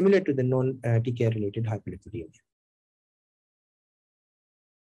hyperlipidemia is similar to the non-TKI related hyperlipidemia.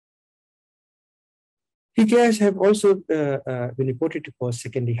 TKIs have also been reported to cause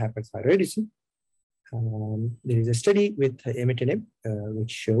secondary hyperthyroidism. There is a study with imatinib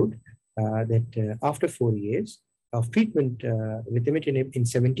which showed that after 4 years of treatment with imatinib in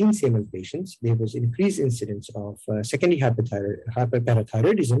 17 CML patients, there was increased incidence of secondary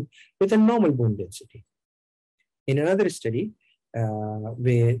hyperparathyroidism with a normal bone density. In another study,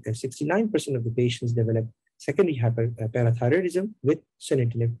 where 69% of the patients developed secondary hyperparathyroidism with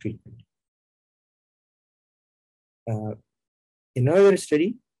sunitinib treatment. In another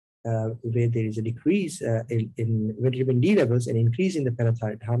study, where there is a decrease in vitamin D levels and increase in the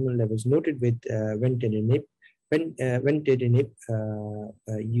parathyroid hormone levels noted with ventetinib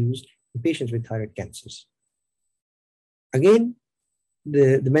used in patients with thyroid cancers. Again,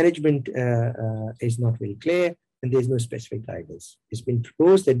 the management is not very clear and there's no specific guidance. It's been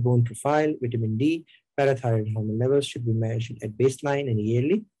proposed that bone profile, vitamin D, parathyroid hormone levels should be measured at baseline and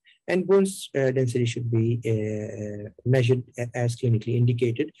yearly, and bone density should be measured as clinically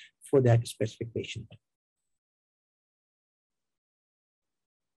indicated for that specific patient.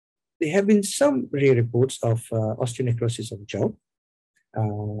 There have been some rare reports of osteonecrosis of jaw.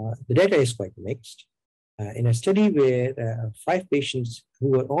 The data is quite mixed. In a study where 5 patients who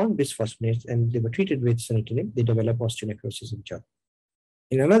were on bisphosphonates and they were treated with sunitinib, they developed osteonecrosis of jaw.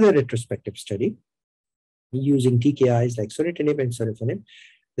 In another retrospective study, using TKIs like sunitinib and sorafenib,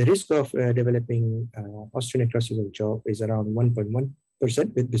 the risk of developing osteonecrosis of jaw is around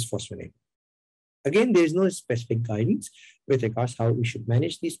 1.1% with bisphosphonate. Again, there is no specific guidance with regards how we should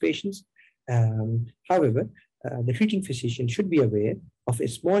manage these patients. However, the treating physician should be aware of a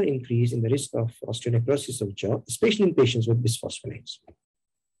small increase in the risk of osteonecrosis of jaw, especially in patients with bisphosphonates.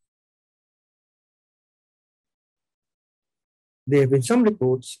 There have been some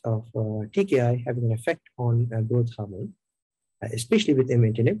reports of TKI having an effect on growth hormone, especially with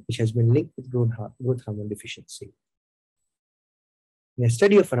imatinib, which has been linked with growth hormone deficiency. In a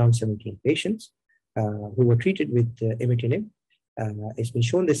study of around 17 patients who were treated with imatinib, it's been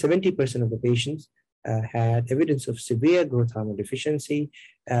shown that 70% of the patients had evidence of severe growth hormone deficiency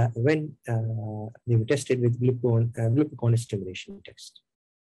when they were tested with glucagon stimulation test.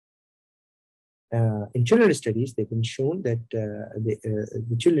 In children studies, they've been shown that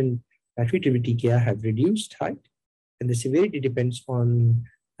the children treated with TKI have reduced height, and the severity depends on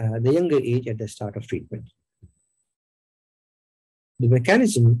the younger age at the start of treatment. The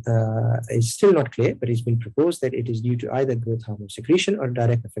mechanism is still not clear, but it's been proposed that it is due to either growth hormone secretion or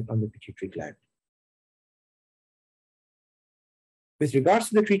direct effect on the pituitary gland. With regards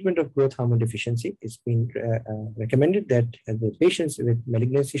to the treatment of growth hormone deficiency, it's been recommended that the patients with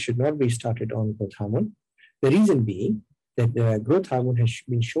malignancy should not be started on growth hormone. The reason being that growth hormone has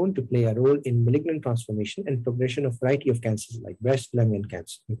been shown to play a role in malignant transformation and progression of a variety of cancers like breast, lung, and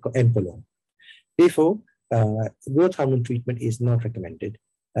cancer, and colon. Therefore, growth hormone treatment is not recommended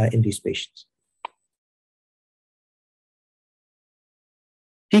in these patients.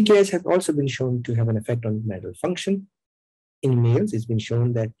 TKIs have also been shown to have an effect on gonadal function. In males, it's been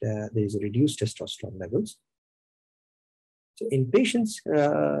shown that there is a reduced testosterone levels. So in patients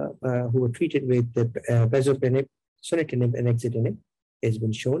who were treated with pazopanib, sunitinib, and axitinib, it's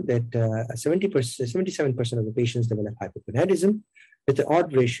been shown that 77% of the patients develop hypogonadism, with the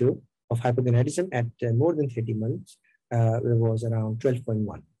odd ratio of hypogonadism at more than 30 months was around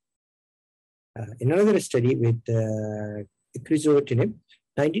 12.1. In another study with crizotinib,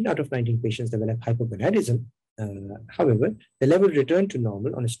 19 out of 19 patients developed hypogonadism. However, the level returned to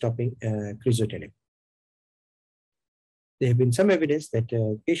normal on stopping crizotinib. There have been some evidence that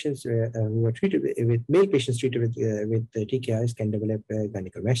patients who were treated with male patients treated with TKIs can develop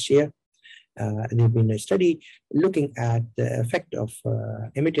gynecomastia. There have been a study looking at the effect of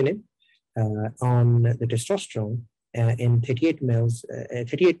imatinib on the testosterone in 38 males,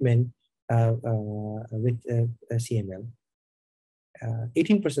 38 men with CML.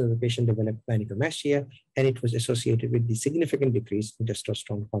 18% of the patients developed gynecomastia, and it was associated with the significant decrease in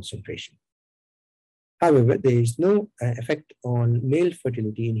testosterone concentration. However, there is no effect on male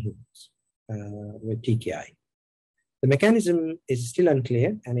fertility in humans with TKI. The mechanism is still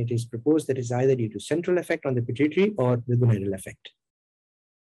unclear, and it is proposed that it is either due to central effect on the pituitary or the gonadal effect.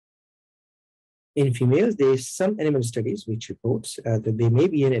 In females, there is some animal studies which reports that there may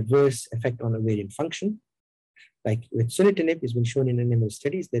be an adverse effect on ovarian function. Like with sunitinib, it's been shown in animal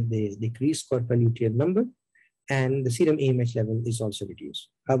studies that there is decreased corpora luteal number, and the serum AMH level is also reduced.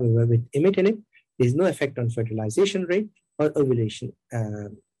 However, with imatinib, there is no effect on fertilization rate or ovulation.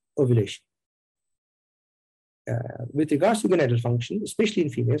 With regards to gonadal function, especially in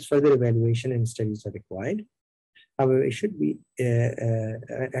females, further evaluation and studies are required. However, it should be.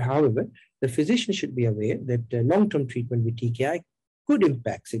 However, the physician should be aware that long-term treatment with TKI could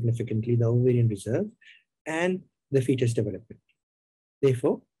impact significantly the ovarian reserve and the fetus development.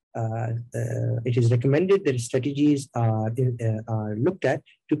 Therefore, it is recommended that strategies are looked at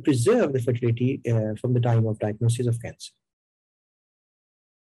to preserve the fertility from the time of diagnosis of cancer.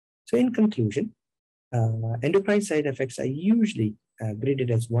 So in conclusion, endocrine side effects are usually graded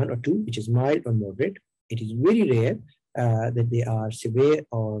as 1 or 2, which is mild or moderate. It is very rare that they are severe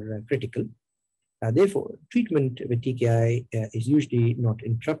or critical. Therefore, treatment with TKI is usually not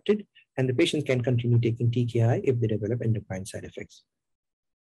interrupted, and the patient can continue taking TKI if they develop endocrine side effects.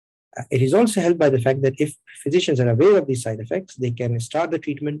 It is also helped by the fact that if physicians are aware of these side effects, they can start the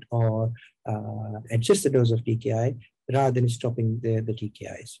treatment or adjust the dose of TKI rather than stopping the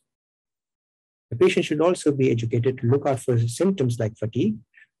TKIs. The patient should also be educated to look out for symptoms like fatigue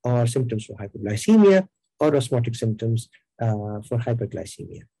or symptoms for hypoglycemia or osmotic symptoms for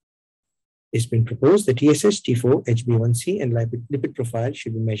hyperglycemia. It's been proposed that TSH, T4, HbA1c, and lipid profile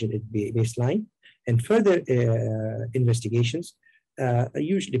should be measured at baseline, and further investigations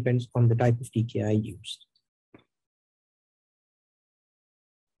usually depends on the type of TKI used.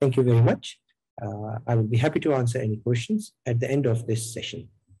 Thank you very much. I will be happy to answer any questions at the end of this session.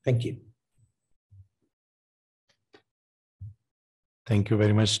 Thank you. Thank you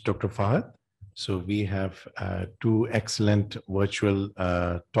very much, Dr. Fahad. So we have two excellent virtual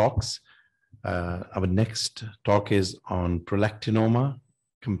talks. Our next talk is on prolactinoma,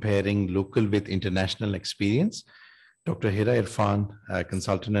 comparing local with international experience. Dr. Hira Irfan,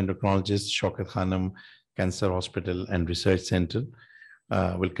 consultant endocrinologist, Shaukat Khanum Cancer Hospital and Research Center,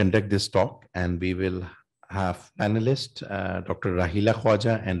 will conduct this talk, and we will have panelists, Dr. Rahila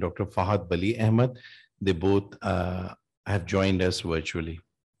Khwaja and Dr. Fahad Bali Ahmed. They both have joined us virtually.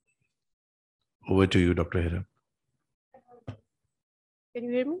 Over to you, Dr. Hira. Can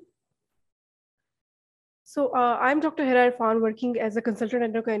you hear me? So I'm Dr. Hira Irfan, working as a consultant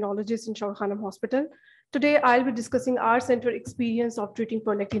endocrinologist in Khanum Hospital. Today, I'll be discussing our center experience of treating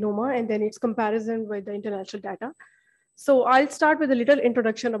prolactinoma and then its comparison with the international data. So I'll start with a little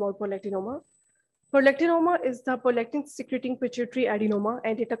introduction about prolactinoma. Prolactinoma is the prolactin-secreting pituitary adenoma,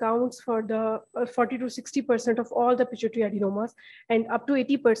 and it accounts for the 40 to 60% of all the pituitary adenomas, and up to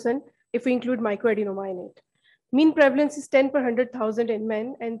 80% if we include microadenoma in it. Mean prevalence is 10 per 100,000 in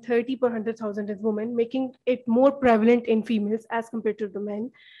men and 30 per 100,000 in women, making it more prevalent in females as compared to the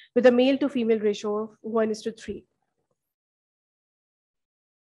men, with a male to female ratio of 1:3.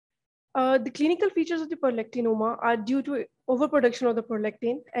 The clinical features of the prolactinoma are due to overproduction of the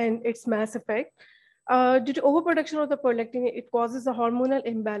prolactin and its mass effect. Due to overproduction of the prolactin, it causes a hormonal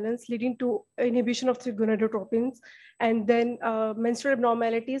imbalance leading to inhibition of the gonadotropins, and then menstrual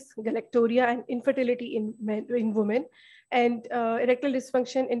abnormalities, galactorrhea, and infertility in women, and erectile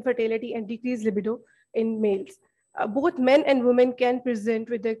dysfunction, infertility, and decreased libido in males. Both men and women can present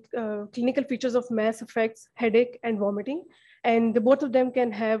with the clinical features of mass effects, headache, and vomiting. And both of them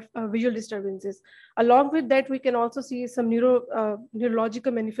can have visual disturbances. Along with that, we can also see some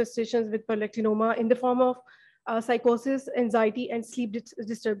neurological manifestations with prolactinoma in the form of psychosis, anxiety, and sleep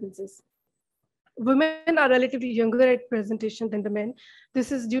disturbances. Women are relatively younger at presentation than the men.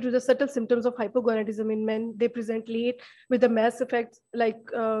 This is due to the subtle symptoms of hypogonadism in men. They present late with the mass effects like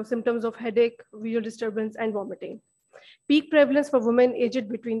symptoms of headache, visual disturbance, and vomiting. Peak prevalence for women aged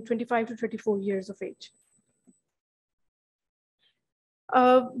between 25 to 34 years of age.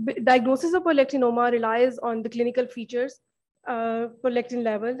 Diagnosis of prolactinoma relies on the clinical features, prolactin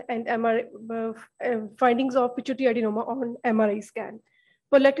level, and findings of pituitary adenoma on MRI scan.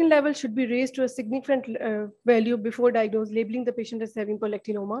 Prolactin level should be raised to a significant value before diagnosing, labeling the patient as having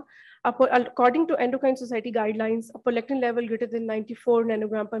prolactinoma. According to Endocrine Society guidelines, a prolactin level greater than 94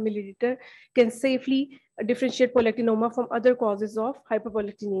 nanogram per milliliter can safely differentiate prolactinoma from other causes of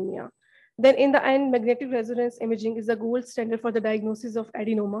hyperprolactinemia. Then in the end, magnetic resonance imaging is the gold standard for the diagnosis of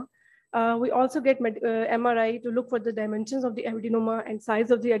adenoma. We also get MRI to look for the dimensions of the adenoma and size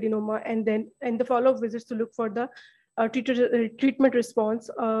of the adenoma, and then the follow-up visits to look for the treatment response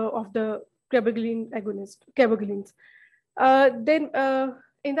of the cabergoline cabergolines.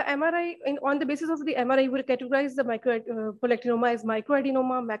 In the MRI, on the basis of the MRI, we will categorize the prolactinoma as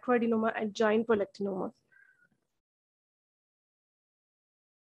microadenoma, macroadenoma, and giant prolactinoma.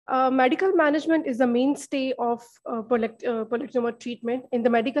 Medical management is the mainstay of prolactinoma treatment. In the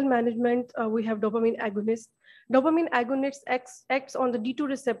medical management, we have dopamine agonists. Dopamine agonists acts on the D2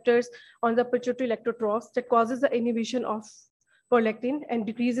 receptors on the pituitary electrotrophs that causes the inhibition of prolactin and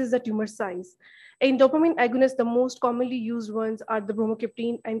decreases the tumor size. In dopamine agonists, the most commonly used ones are the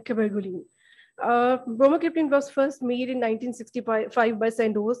bromocriptine and cabergoline. Bromocriptine was first made in 1965 by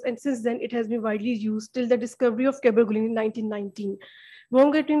Sandoz, and since then it has been widely used till the discovery of cabergoline in 1919.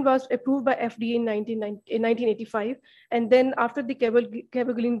 Bromocriptine was approved by FDA in 1985, and then after the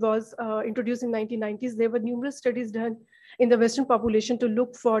cabergoline was introduced in 1990s, there were numerous studies done in the Western population to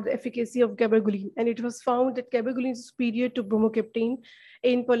look for the efficacy of cabergoline, and it was found that cabergoline is superior to bromocriptine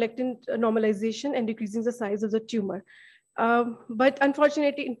in prolactin normalization and decreasing the size of the tumor. But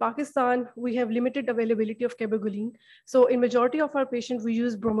unfortunately, in Pakistan, we have limited availability of cabergoline. So in majority of our patients, we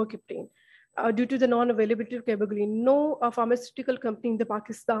use bromocriptine. Due to the non-availability of cabergoline, no pharmaceutical company in the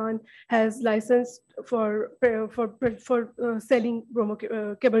Pakistan has licensed for selling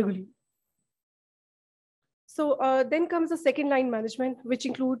cabergoline. So then comes the second line management, which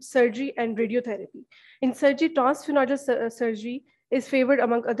includes surgery and radiotherapy. In surgery, transsphenoidal surgery is favored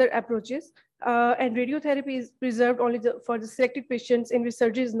among other approaches, and radiotherapy is reserved only for the selected patients in which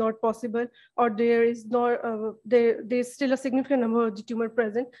surgery is not possible, or there is there's still a significant number of the tumor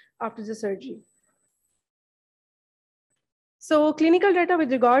present after the surgery. So clinical data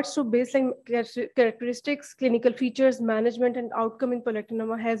with regards to baseline characteristics, clinical features, management, and outcome in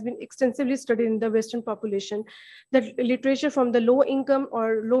polyectinoma has been extensively studied in the Western population. The literature from the low income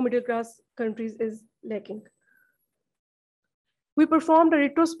or low middle class countries is lacking. We performed a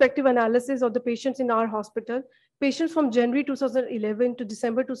retrospective analysis of the patients in our hospital. Patients from January 2011 to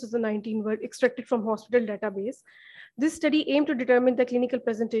December 2019 were extracted from hospital database. This study aimed to determine the clinical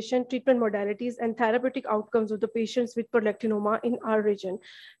presentation, treatment modalities, and therapeutic outcomes of the patients with polyectinoma in our region.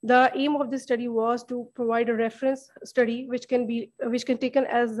 The aim of this study was to provide a reference study which can taken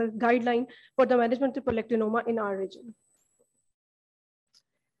as a guideline for the management of polyectinoma in our region.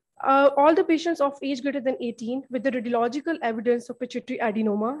 All the patients of age greater than 18 with the radiological evidence of pituitary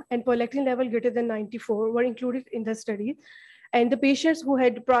adenoma and prolactin level greater than 94 were included in the study. And the patients who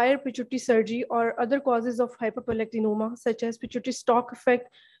had prior pituitary surgery or other causes of hyperprolactinoma, such as pituitary stalk effect,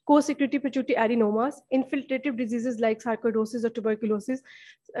 co-secretory pituitary adenomas, infiltrative diseases like sarcoidosis or tuberculosis,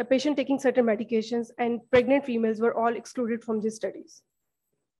 a patient taking certain medications, and pregnant females were all excluded from these studies.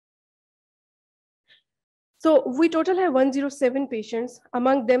 So we total have 107 patients.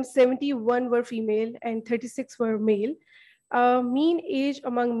 Among them, 71 were female and 36 were male. Mean age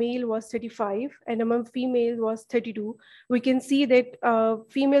among male was 35 and among female was 32. We can see that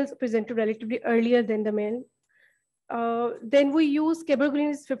females presented relatively earlier than the men. Then we use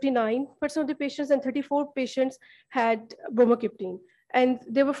cabergoline is 59% of the patients and 34 patients had bromocriptine. And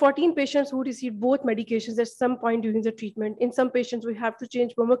there were 14 patients who received both medications at some point during the treatment. In some patients, we have to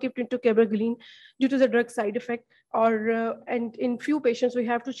change bromocriptine to cabergoline due to the drug side effect, and in few patients, we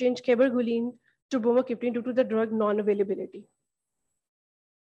have to change cabergoline to bromocriptine due to the drug non-availability.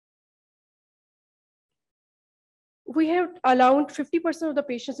 We have allowed 50% of the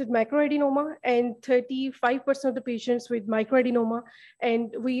patients with macroadenoma and 35% of the patients with microadenoma.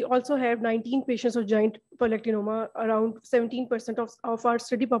 And we also have 19 patients of giant polyectinoma. Around 17% of our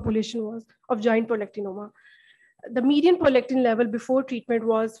study population was of giant polyectinoma. The median prolactin level before treatment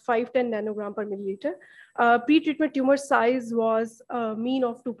was 510 nanogram per milliliter. Pre-treatment tumor size was a mean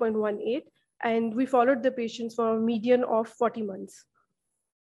of 2.18, and we followed the patients for a median of 40 months.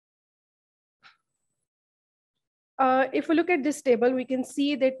 If we look at this table, we can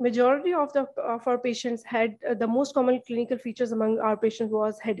see that majority of our patients had the most common clinical features among our patients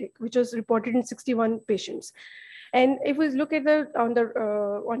was headache, which was reported in 61 patients. And if we look at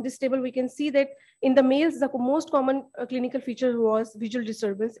on this table, we can see that in the males, the most common clinical feature was visual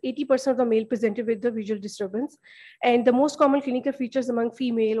disturbance. 80% of the male presented with the visual disturbance, and the most common clinical features among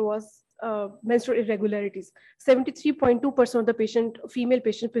female was menstrual irregularities. 73.2% of the female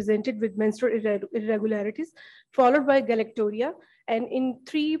patients presented with menstrual irregularities, followed by galactorrhea. And in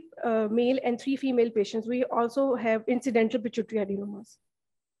 3 male and 3 female patients, we also have incidental pituitary adenomas.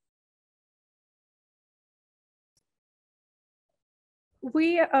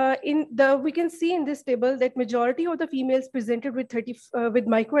 We can see in this table that majority of the females presented with with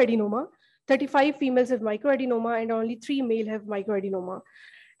microadenoma. 35 females have microadenoma, and only 3 male have microadenoma.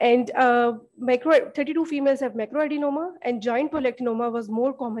 And 32 females have macroadenoma, and giant polyectinoma was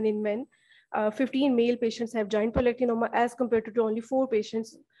more common in men. 15 male patients have giant polyectinoma as compared to only 4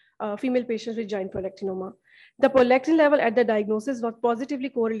 patients, female patients with giant polyectinoma. The prolactin level at the diagnosis was positively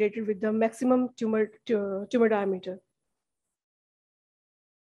correlated with the maximum tumor diameter.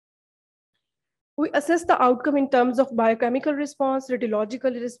 We assess the outcome in terms of biochemical response,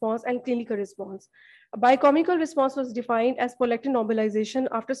 radiological response, and clinical response. A biochemical response was defined as prolactin normalization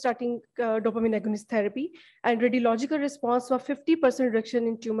after starting dopamine agonist therapy, and radiological response was 50% reduction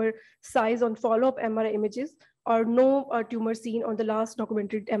in tumor size on follow-up MRI images, or no tumor seen on the last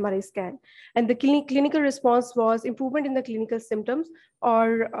documented MRI scan. And the clinical response was improvement in the clinical symptoms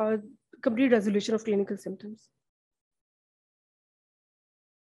or complete resolution of clinical symptoms.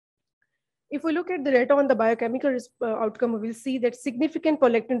 If we look at the data on the biochemical outcome, we will see that significant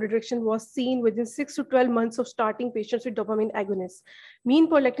prolactin reduction was seen within 6 to 12 months of starting patients with dopamine agonists. Mean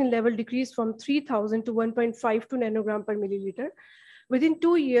prolactin level decreased from 3,000 to 1.52 nanogram per milliliter. Within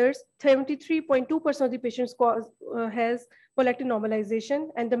 2 years, 73.2% of the patients has prolactin normalization,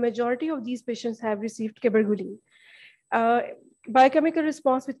 and the majority of these patients have received cabergoline. Biochemical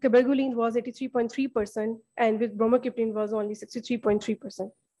response with cabergoline was 83.3%, and with bromocriptine was only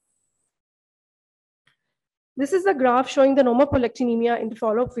 63.3%. This is a graph showing the normoprolactinemia in the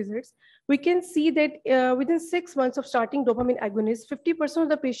follow-up visits. We can see that within 6 months of starting dopamine agonists, 50% of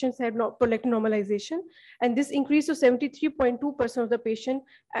the patients had prolactin normalization, and this increased to 73.2% of the patient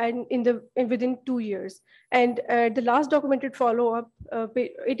and within 2 years. And the last documented follow-up,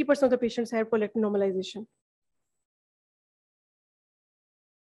 80% of the patients had prolactin normalization.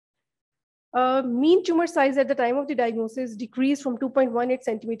 Mean tumor size at the time of the diagnosis decreased from 2.18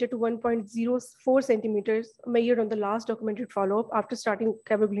 centimeter to 1.04 centimeters, measured on the last documented follow-up after starting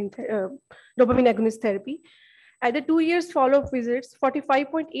dopamine agonist therapy. At the 2 years follow-up visits,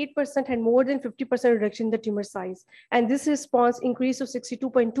 45.8% had more than 50% reduction in the tumor size. And this response increased to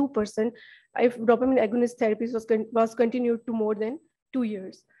 62.2% if dopamine agonist therapy was continued to more than 2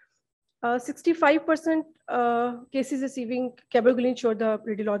 years. 65% cases receiving cabergoline showed the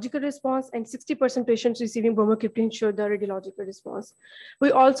radiological response, and 60% patients receiving bromocriptine showed the radiological response.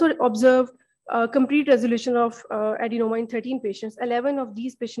 We also observed complete resolution of adenoma in 13 patients. 11 of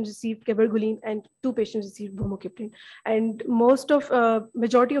these patients received cabergoline and 2 patients received bromocriptine. And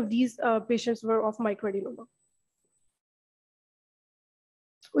majority of these patients were of microadenoma.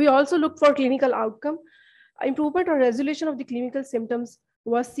 We also looked for clinical outcome. Improvement or resolution of the clinical symptoms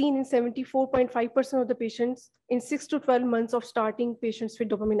was seen in 74.5% of the patients in 6 to 12 months of starting patients with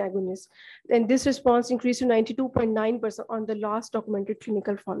dopamine agonists. And this response increased to 92.9% on the last documented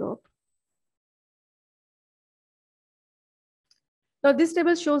clinical follow-up. Now, this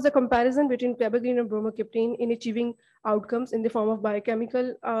table shows the comparison between cabergoline and bromocriptine in achieving outcomes in the form of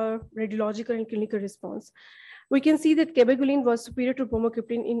biochemical, radiological, and clinical response. We can see that cabergoline was superior to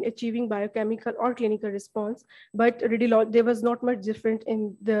bromocriptine in achieving biochemical or clinical response, but there was not much different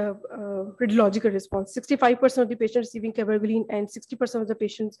in the radiological response. 65% of the patients receiving cabergoline and 60% of the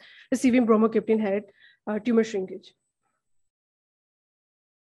patients receiving bromocriptine had tumor shrinkage.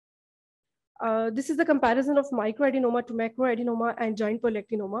 This is the comparison of microadenoma to macroadenoma and giant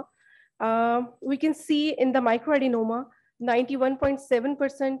polyactinoma. We can see in the microadenoma,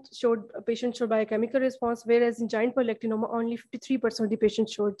 91.7% patients showed biochemical response, whereas in giant polyactinoma, only 53% of the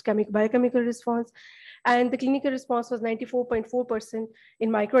patients showed biochemical response. And the clinical response was 94.4% in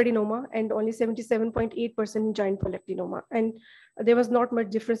microadenoma and only 77.8% in giant polyactinoma. And there was not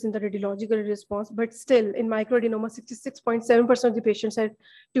much difference in the radiological response, but still in microadenoma, 66.7% of the patients had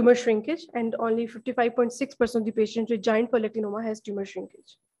tumor shrinkage, and only 55.6% of the patients with giant polyactinoma has tumor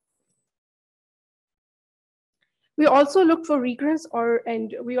shrinkage. We also looked for recurrence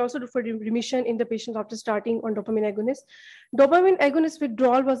and we also looked for remission in the patients after starting on dopamine agonist. Dopamine agonist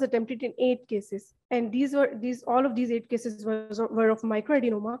withdrawal was attempted in 8 cases, and all of these 8 cases were of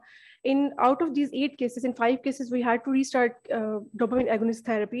microadenoma. Out of these 8 cases, in 5 cases, we had to restart dopamine agonist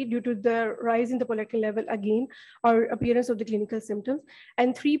therapy due to the rise in the prolactin level again, or appearance of the clinical symptoms.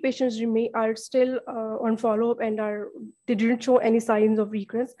 And 3 patients are still on follow-up and they didn't show any signs of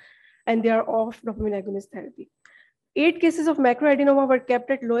recurrence, and they are off dopamine agonist therapy. 8 cases of macroadenoma were kept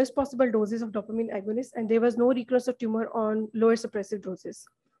at lowest possible doses of dopamine agonists, and there was no recurrence of tumor on lower suppressive doses.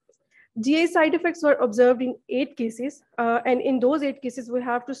 GI side effects were observed in 8 cases, and in those 8 cases, we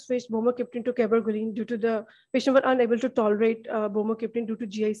have to switch bromocriptine to cabergoline due to the patient were unable to tolerate bromocriptine due to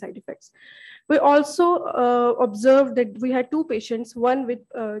GI side effects. We also observed that we had 2 patients, one with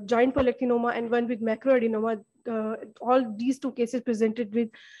giant polyactinoma and one with macroadenoma. All these 2 cases presented with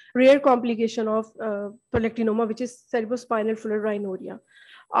rare complication of polyactinoma, which is cerebrospinal fluid rhinorrhea.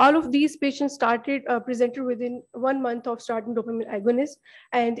 All of these patients presented within 1 month of starting dopamine agonist,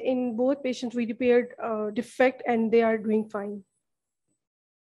 and in both patients we repaired defect and they are doing fine.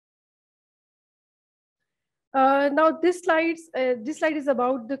 Now this slide is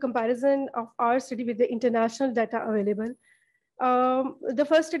about the comparison of our study with the international data available. The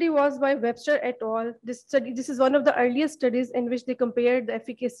first study was by Webster et al. This is one of the earliest studies in which they compared the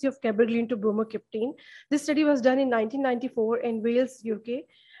efficacy of cabergoline to bromocriptine. This study was done in 1994 in Wales, UK.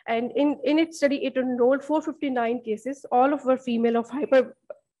 And in its study, it enrolled 459 cases, all of were female of hyper.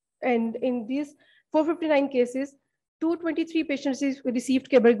 And in these 459 cases, 223 patients received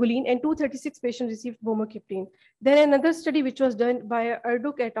cabergoline and 236 patients received bromocriptine. Then another study which was done by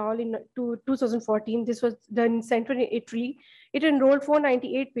Erduk et al. In 2014, this was done in Central Italy. It enrolled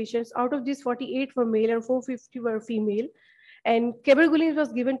 498 patients. Out of these, 48 were male and 450 were female. And cabergoline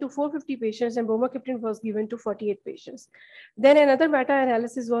was given to 450 patients and bromocriptine was given to 48 patients. Then another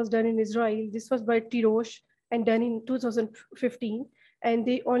meta-analysis was done in Israel. This was by Tirosh and done in 2015. And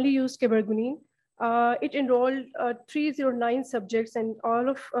they only used cabergoline. It enrolled 309 subjects, and all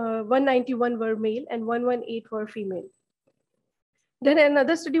of 191 were male and 118 were female. Then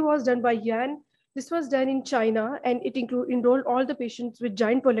another study was done by Yan. This was done in China, and it enrolled all the patients with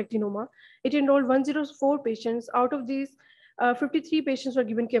giant polyactinoma. It enrolled 104 patients. Out of these, 53 patients were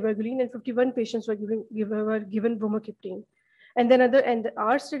given cabergoline and 51 patients were given bromocriptine. And then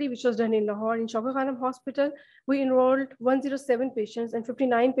our study, which was done in Lahore in Shaukat Khanum Hospital, we enrolled 107 patients and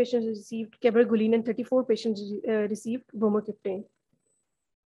 59 patients received cabergoline and 34 patients received bromocriptine.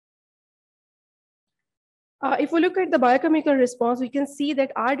 If we look at the biochemical response, we can see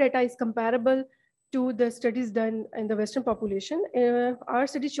that our data is comparable to the studies done in the Western population. Our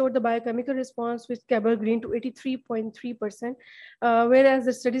study showed the biochemical response with cabergoline to 83.3%, whereas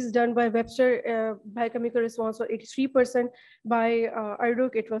the studies done by Webster, biochemical response was 83%, by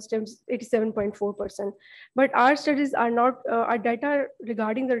Arduk it was 87.4%. But our studies are not, our data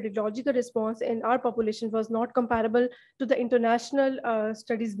regarding the radiological response in our population was not comparable to the international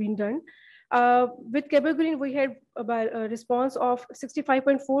studies being done. With cabergoline, we had a response of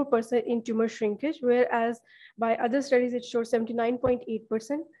 65.4% in tumor shrinkage, whereas by other studies, it showed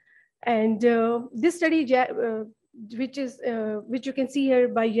 79.8%. And this study, which you can see here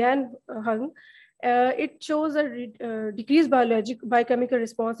by Yan Hung, it shows a decreased biochemical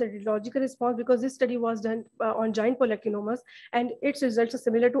response and radiological response because this study was done on giant polyclinomas, and its results are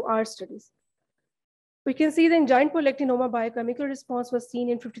similar to our studies. We can see that in giant polyclinoma, biochemical response was seen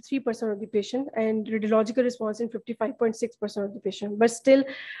in 53% of the patient and radiological response in 55.6% of the patient. But still,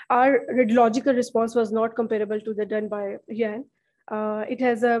 our radiological response was not comparable to the done by Yan. It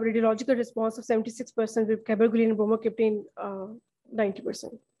has a radiological response of 76% with cabergoline and bromocriptine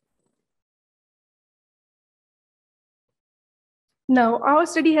 90%. Now, our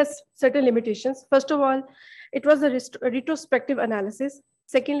study has certain limitations. First of all, it was a retrospective analysis.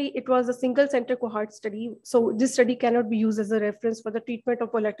 Secondly, it was a single center cohort study. So this study cannot be used as a reference for the treatment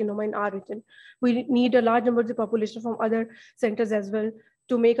of polyclinoma in our region. We need a large number of the population from other centers as well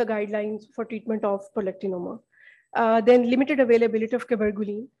to make a guidelines for treatment of polyclinoma. Then limited availability of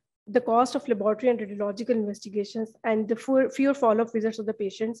cabergoline, the cost of laboratory and radiological investigations, and the fewer follow-up visits of the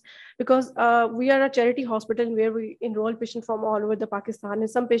patients, because we are a charity hospital where we enroll patients from all over the Pakistan, and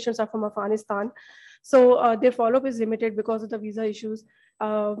some patients are from Afghanistan. So their follow-up is limited because of the visa issues.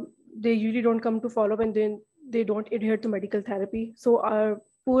 They usually don't come to follow-up, and then they don't adhere to medical therapy. So our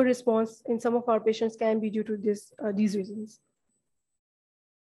poor response in some of our patients can be due to these reasons.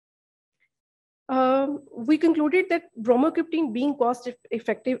 We concluded that bromocriptine, being cost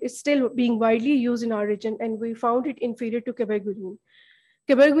effective, is still being widely used in our region, and we found it inferior to cabergoline.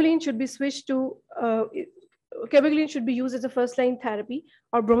 Cabergoline should be switched to, cabergoline should be used as a first-line therapy,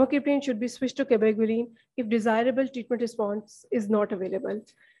 or bromocriptine should be switched to cabergoline if desirable treatment response is not available.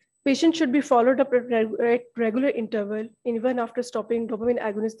 Patients should be followed up at regular interval, even after stopping dopamine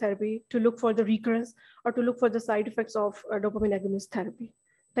agonist therapy, to look for the recurrence or to look for the side effects of dopamine agonist therapy.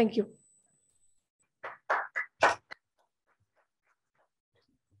 Thank you.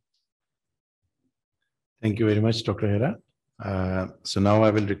 Thank you very much, Dr. Hera. So now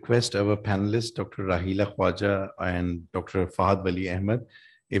I will request our panelists, Dr. Rahila Khwaja and Dr. Fahad Wali Ahmed,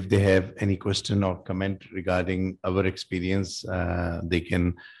 if they have any question or comment regarding our experience, they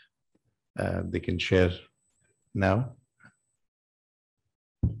can share now.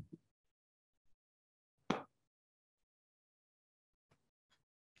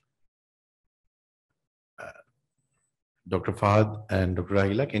 Dr. Fahad and Dr.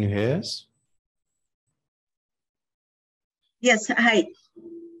 Rahila, can you hear us? Yes, hi.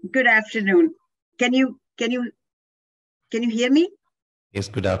 Good afternoon. Can you hear me? Yes,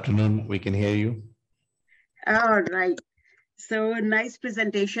 good afternoon. We can hear you. All right. So nice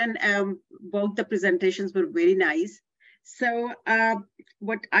presentation. Both the presentations were very nice. So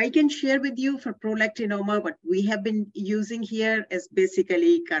what I can share with you for prolactinoma, what we have been using here is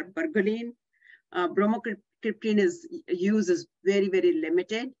basically cabergoline. Bromocriptine use is very, very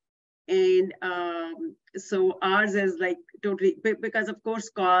limited. And so ours is like totally, because of course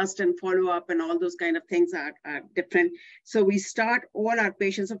cost and follow-up and all those kind of things are different. So we start all our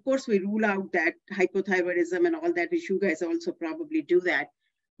patients, of course we rule out that hypothyroidism and all that, which you guys also probably do that.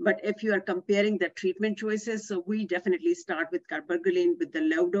 But if you are comparing the treatment choices, so we definitely start with cabergoline with the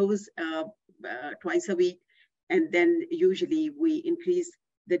low dose twice a week. And then usually we increase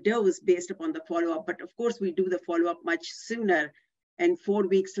the dose based upon the follow-up. But of course we do the follow-up much sooner, and 4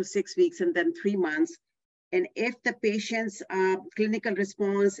 weeks to 6 weeks, and then 3 months. And if the patient's clinical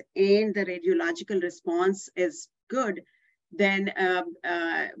response and the radiological response is good, then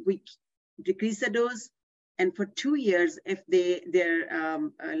we decrease the dose. And for 2 years, if their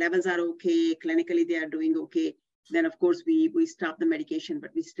levels are okay, clinically they are doing okay, then of course we stop the medication,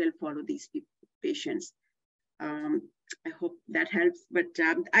 but we still follow these patients. I hope that helps. But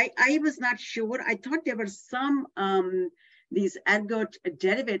I was not sure. I thought there were some these ergot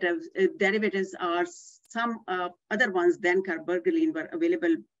derivatives are some other ones than cabergoline were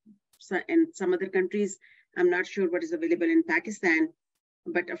available in some other countries. I'm not sure what is available in Pakistan,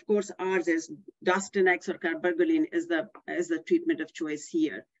 but of course ours is Dostanex or cabergoline is the treatment of choice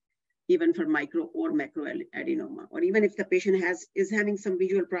here, even for micro or macro adenoma. Or even if the patient is having some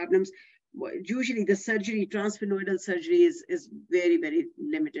visual problems, usually the surgery, transsphenoidal surgery is very, very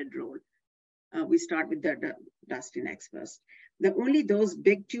limited role. We start with the Dustin X first. Only those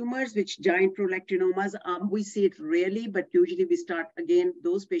big tumors, which giant prolactinomas, we see it rarely, but usually we start again,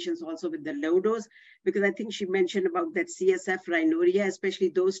 those patients also with the low dose, because I think she mentioned about that CSF rhinorrhea, especially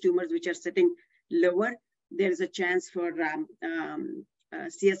those tumors which are sitting lower, there is a chance for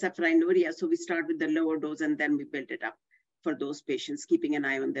CSF rhinorrhea. So we start with the lower dose and then we build it up for those patients, keeping an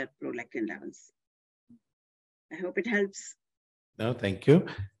eye on their prolactin levels. I hope it helps. No, thank you.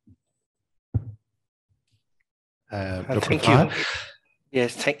 Thank you.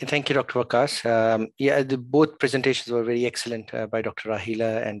 Yes, thank you, Dr. Waqas. Yeah, both presentations were very excellent by Dr.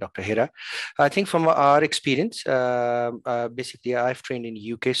 Rahila and Dr. Hira. I think from our experience, basically I've trained in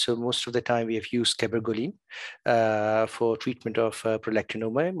the UK, so most of the time we have used cabergoline for treatment of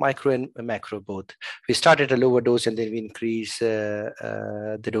prolactinoma, micro and macro both. We start at a lower dose and then we increase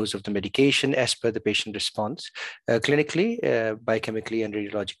the dose of the medication as per the patient response, clinically, biochemically and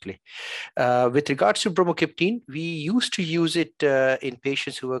radiologically. With regards to bromocriptine, we used to use it in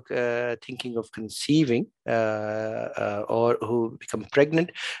patients who were thinking of conceiving or who become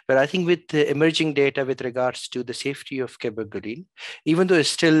pregnant. But I think with the emerging data with regards to the safety of cabergoline, even though it's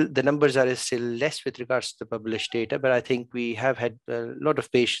still the numbers are still less with regards to the published data, but I think we have had a lot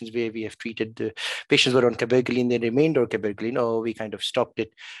of patients where we have treated the patients were on cabergoline, they remained on cabergoline, or we kind of stopped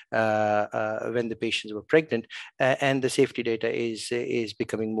it when the patients were pregnant, and the safety data is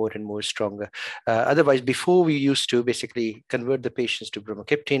becoming more and more stronger. Otherwise, before we used to basically convert the patients to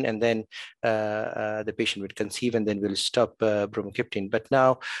bromocriptine, and then the patient would conceive and then we'll stop bromocriptine. But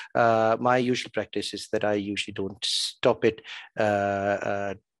now my usual practice is that I usually don't stop it,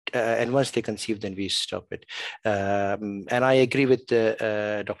 and once they conceive, then we stop it. And I agree with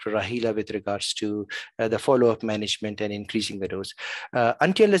Dr. Rahila with regards to the follow-up management and increasing the dose.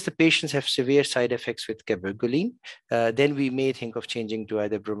 Until as the patients have severe side effects with cabergoline, then we may think of changing to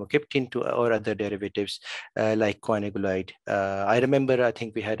either bromocriptine or other derivatives like quinagolide. I remember, I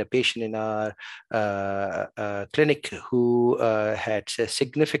think we had a patient in our clinic who had a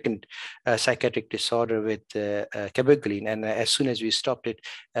significant psychiatric disorder with cabergoline, and as soon as we stopped it,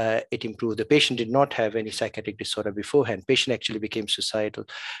 it improved. The patient did not have any psychiatric disorder beforehand. Patient actually became suicidal,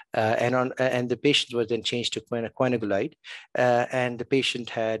 and the patient was then changed to quinagolide, and the patient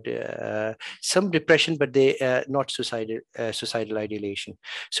had some depression, but they not suicidal ideation.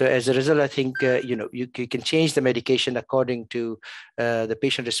 So as a result, I think you can change the medication according to the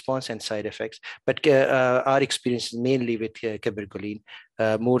patient response and side effects. But our experience is mainly with cabergoline,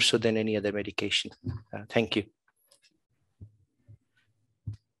 more so than any other medication. Thank you.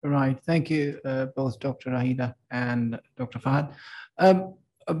 Right. Thank you, both Dr. Rahila and Dr. Fahad. A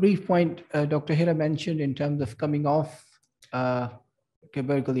brief point Dr. Hira mentioned in terms of coming off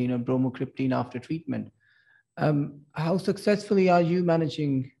cabergoline or bromocriptine after treatment. How successfully are you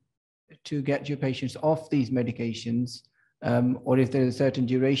managing to get your patients off these medications? Or if there's a certain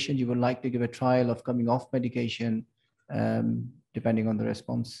duration you would like to give a trial of coming off medication, depending on the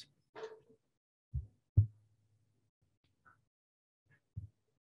response?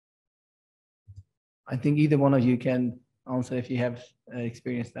 I think either one of you can answer if you have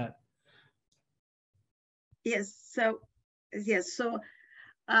experienced that. Yes. So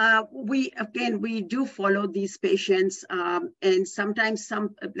we do follow these patients, and sometimes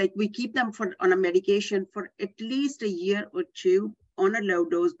we keep them on a medication for at least a year or two on a low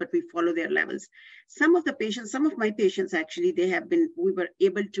dose, but we follow their levels. Some of my patients actually, we were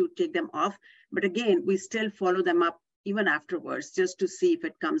able to take them off, but again, we still follow them up even afterwards, just to see if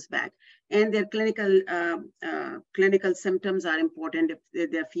it comes back. And their clinical symptoms are important.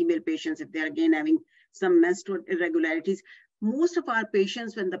 If they're female patients, if they're again having some menstrual irregularities. Most of our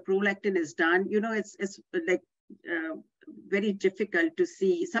patients, when the prolactin is done, it's like very difficult to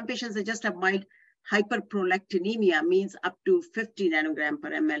see. Some patients that just have mild hyperprolactinemia, means up to 50 nanogram per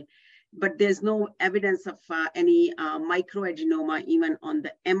ml, but there's no evidence of any microadenoma even on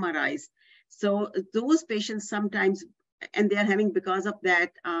the MRIs. So those patients sometimes, and they're having, because of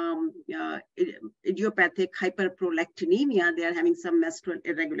that idiopathic hyperprolactinemia, they're having some menstrual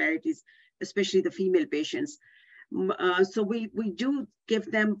irregularities, especially the female patients. So we do give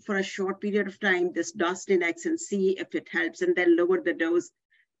them for a short period of time this Dustin X and see if it helps, and then lower the dose,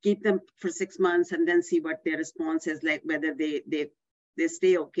 keep them for 6 months, and then see what their response is like, whether they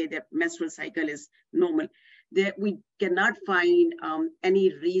stay okay, their menstrual cycle is normal. We cannot find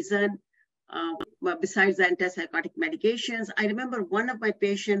any reason besides the antipsychotic medications. I remember one of my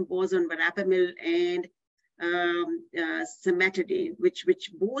patients was on verapamil and cimetidine, which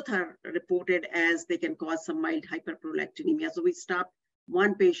both are reported as they can cause some mild hyperprolactinemia. So we stopped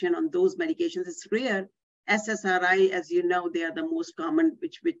one patient on those medications. It's rare. SSRI, as you know, they are the most common,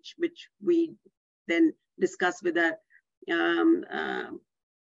 which we then discuss with a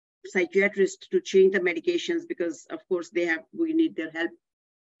psychiatrist to change the medications, because of course we need their help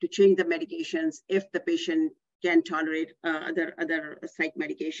to change the medications if the patient can tolerate other psych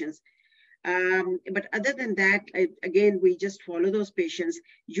medications. But other than that, again, we just follow those patients.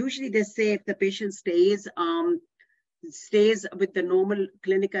 Usually they say if the patient stays with the normal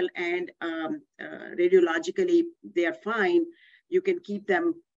clinical and radiologically, they are fine, you can keep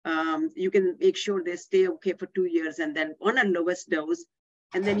them, you can make sure they stay okay for 2 years and then on a lowest dose.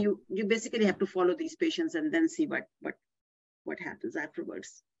 And then you basically have to follow these patients and then see what happens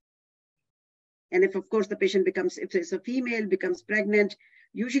afterwards. And if, of course, the patient if it's a female, becomes pregnant,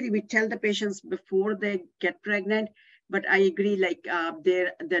 usually we tell the patients before they get pregnant. But I agree, like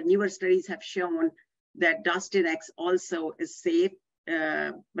the newer studies have shown that Dostinex also is safe.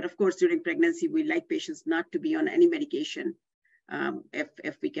 But of course, during pregnancy, we like patients not to be on any medication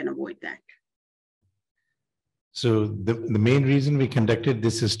if we can avoid that. So the main reason we conducted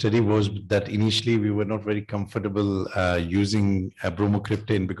this study was that initially we were not very comfortable using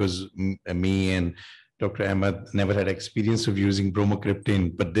bromocriptine, because me and Dr. Ahmed never had experience of using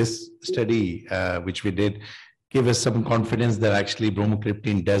bromocriptine. But this study, which we did, gave us some confidence that actually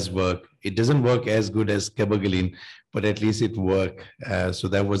bromocriptine does work. It doesn't work as good as cabergoline, but at least it worked. So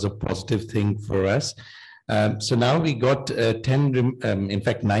that was a positive thing for us. So now we got 9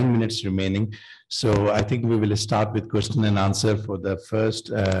 minutes remaining. So I think we will start with question and answer for the first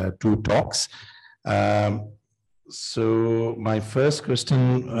 2 talks. So my first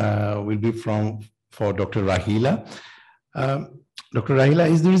question will be for Dr. Rahila. Dr. Rahila,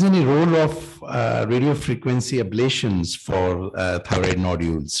 is there any role of radiofrequency ablations for thyroid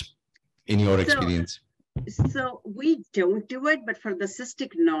nodules in your experience? So we don't do it, but for the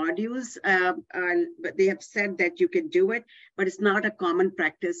cystic nodules, but they have said that you can do it, but it's not a common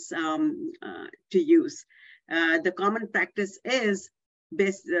practice to use. The common practice is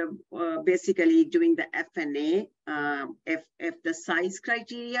basically doing the FNA if the size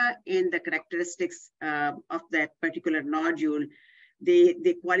criteria and the characteristics of that particular nodule,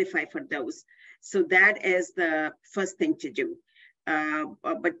 they qualify for those. So that is the first thing to do.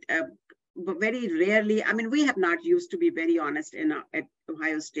 But very rarely, I mean, we have not used, to be very honest, at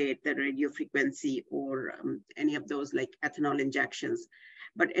Ohio State, the radiofrequency or any of those like ethanol injections,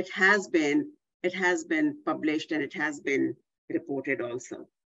 but it has been published and it has been reported also,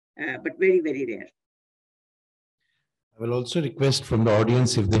 but very, very rare. I will also request from the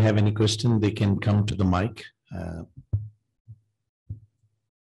audience, if they have any question, they can come to the mic.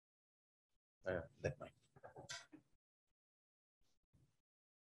 That mic.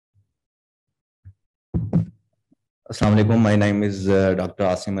 Assalamu alaikum. My name is Dr.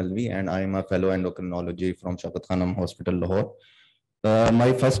 Asim Alvi, and I am a fellow endocrinology from Shaukat Khanum Hospital, Lahore.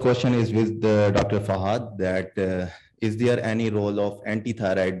 My first question is with Dr. Fahad, that is there any role of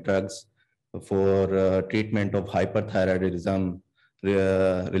anti-thyroid drugs for treatment of hyperthyroidism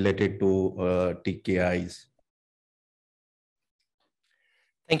related to TKIs?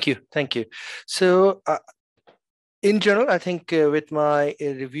 Thank you. So in general, I think with my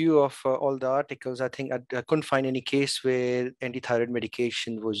review of all the articles, I think I couldn't find any case where antithyroid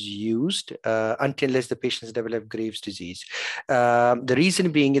medication was used unless the patients develop Graves' disease. The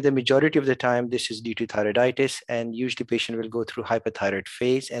reason being, in the majority of the time, this is due to thyroiditis, and usually patient will go through hyperthyroid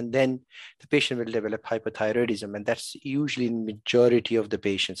phase, and then the patient will develop hyperthyroidism, and that's usually in majority of the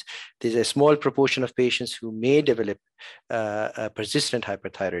patients. There's a small proportion of patients who may develop persistent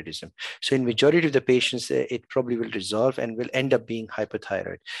hyperthyroidism. So in majority of the patients, it probably will resolve and will end up being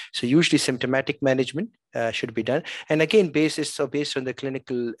hyperthyroid. So usually symptomatic management should be done. And again, based on the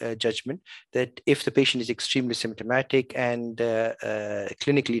clinical judgment, that if the patient is extremely symptomatic and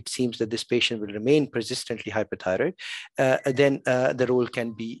clinically it seems that this patient will remain persistently hyperthyroid, then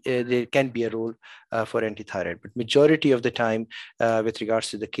there can be a role for antithyroid. But majority of the time, with regards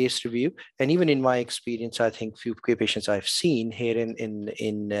to the case review, and even in my experience, I think few patients I've seen here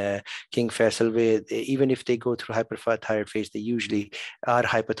in King Faisal, where even if they go through hyperthyroid phase, they usually are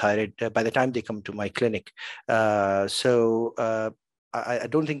hyperthyroid by the time they come to my clinic. I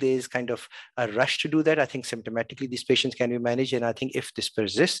don't think there is kind of a rush to do that. I think symptomatically these patients can be managed, and I think if this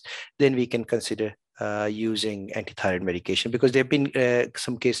persists, then we can consider using antithyroid medication, because there have been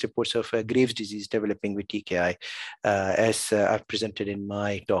some case reports of Graves' disease developing with TKI, as I've presented in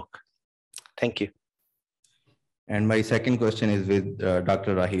my talk. Thank you. And my second question is with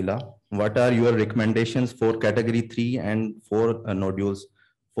Dr. Rahila. What are your recommendations for category 3 and 4 nodules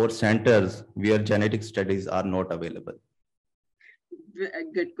for centers where genetic studies are not available?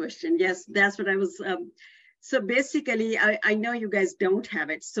 Good question. Yes, that's what I was. So basically, I know you guys don't have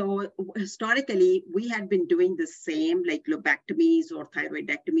it. So historically, we had been doing the same, like lobectomies or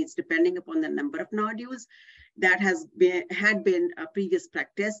thyroidectomies, depending upon the number of nodules. That had been a previous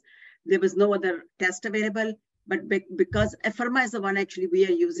practice. There was no other test available, but because Afirma is the one actually we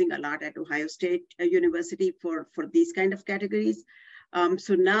are using a lot at Ohio State University for these kind of categories.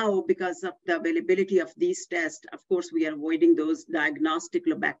 So now, because of the availability of these tests, of course, we are avoiding those diagnostic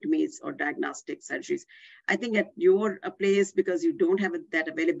lobectomies or diagnostic surgeries. I think at your place, because you don't have that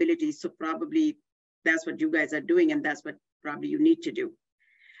availability, so probably that's what you guys are doing, and that's what probably you need to do.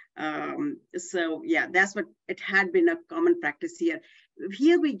 So yeah, that's what it had been a common practice here.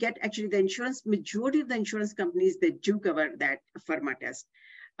 Here we get actually the insurance, majority of the insurance companies, they do cover that Afirma test.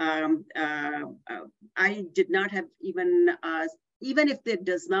 I did not have even if it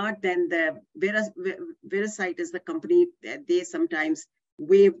does not, then the Verasite is the company that they sometimes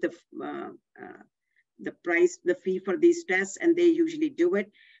waive the price, the fee for these tests, and they usually do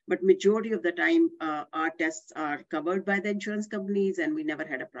it. But majority of the time, our tests are covered by the insurance companies, and we never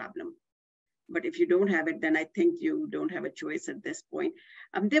had a problem. But if you don't have it, then I think you don't have a choice at this point.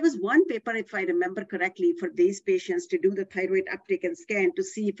 There was one paper, if I remember correctly, for these patients to do the thyroid uptake and scan to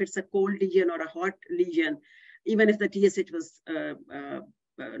see if it's a cold lesion or a hot lesion, even if the TSH was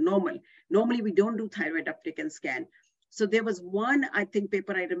normal. Normally, we don't do thyroid uptake and scan. So there was one, I think,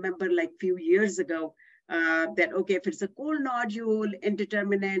 paper I remember like a few years ago that, okay, if it's a cold nodule,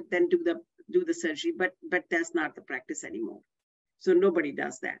 indeterminate, then do the surgery, but that's not the practice anymore. So nobody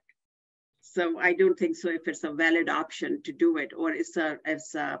does that. So I don't think so if it's a valid option to do it, or it's a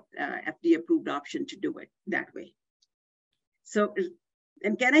FDA approved option to do it that way. So,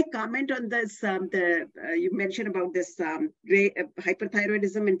 and can I comment on this, you mentioned about this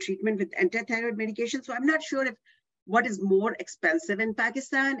hyperthyroidism and treatment with antithyroid medication. So I'm not sure if what is more expensive in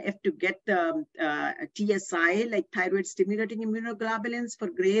Pakistan, if to get the TSI, like thyroid stimulating immunoglobulins for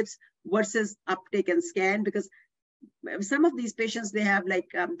Graves versus uptake and scan, because some of these patients, they have, like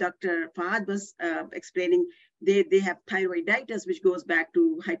Dr. Fahad was explaining, they have thyroiditis, which goes back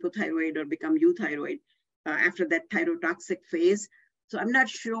to hypothyroid or become euthyroid after that thyrotoxic phase. So I'm not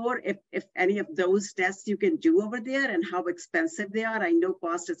sure if any of those tests you can do over there and how expensive they are. I know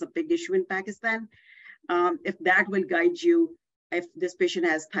cost is a big issue in Pakistan. If that will guide you, if this patient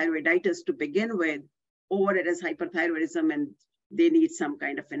has thyroiditis to begin with, or it is hyperthyroidism and they need some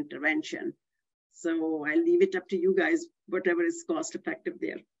kind of intervention. So I'll leave it up to you guys, whatever is cost effective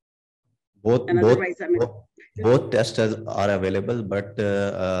there. Both tests are available, but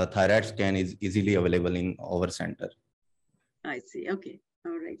thyroid scan is easily available in our center. I see. Okay.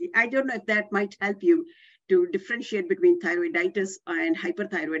 All righty. I don't know if that might help you to differentiate between thyroiditis and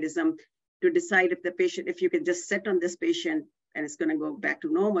hyperthyroidism to decide if the patient, if you can just sit on this patient and it's going to go back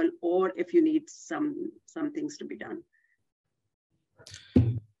to normal, or if you need some things to be done.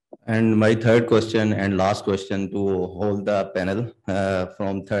 And my third question and last question to hold the panel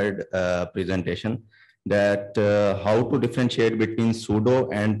from third presentation, that how to differentiate between pseudo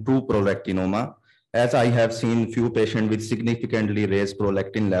and true prolactinoma, as I have seen few patients with significantly raised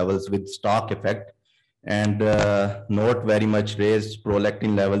prolactin levels with stalk effect and not very much raised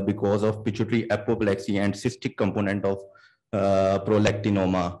prolactin level because of pituitary apoplexy and cystic component of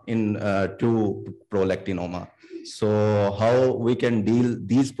prolactinoma in true prolactinoma. So how we can deal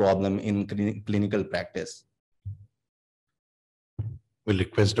these problems in clinical practice? We'll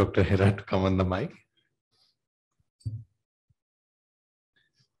request Dr. Hira to come on the mic.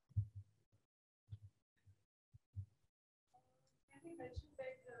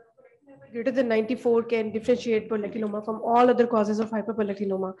 Greater than 94 can differentiate prolactinoma from all other causes of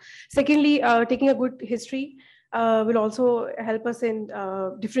hyperprolactinoma. Secondly, taking a good history will also help us in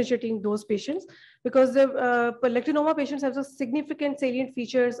differentiating those patients, because the prolactinoma patients have a significant salient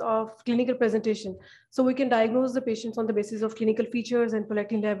features of clinical presentation. So we can diagnose the patients on the basis of clinical features and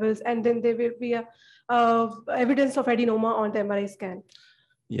prolactin levels, and then there will be a evidence of adenoma on the MRI scan.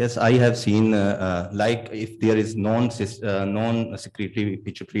 Yes, I have seen like if there is non-secretory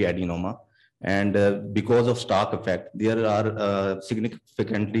pituitary adenoma, and because of stalk effect, there are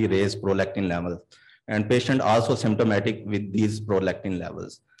significantly raised prolactin levels, and patient also symptomatic with these prolactin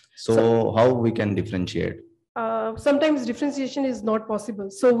levels. So how we can differentiate? Sometimes differentiation is not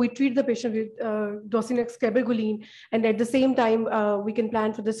possible. So we treat the patient with Dosinex cabergoline, and at the same time, we can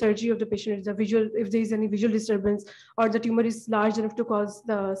plan for the surgery of the patient if there is any visual disturbance or the tumor is large enough to cause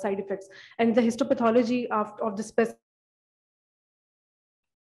the side effects. And the histopathology of the specific.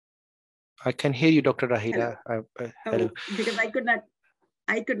 I can hear you, Dr. Rahila. Hello. Because I could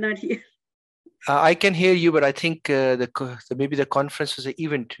not hear. I can hear you, but I think maybe the conference was an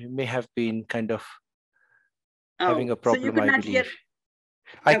event may have been kind of having a problem. So you could not hear.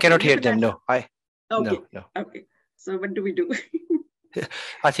 I cannot hear them. No, no. Okay. So what do we do?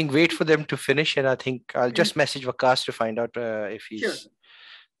 I think wait for them to finish, and I think I'll just message Vikas to find out if he's. Sure.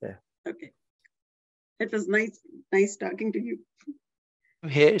 Yeah. Okay. It was nice talking to you.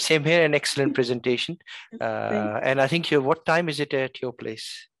 Same here, an excellent presentation. And I think what time is it at your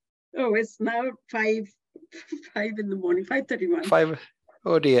place? Oh, it's now 5 in the morning, 5:31. 5.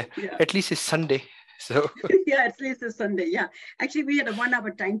 Oh dear. Yeah. At least it's Sunday. So yeah, at least it's Sunday. Yeah. Actually, we had a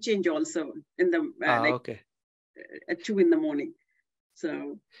 1-hour time change also in the okay. At 2 in the morning.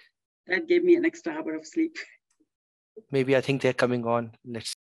 So that gave me an extra hour of sleep. Maybe I think they're coming on. Let's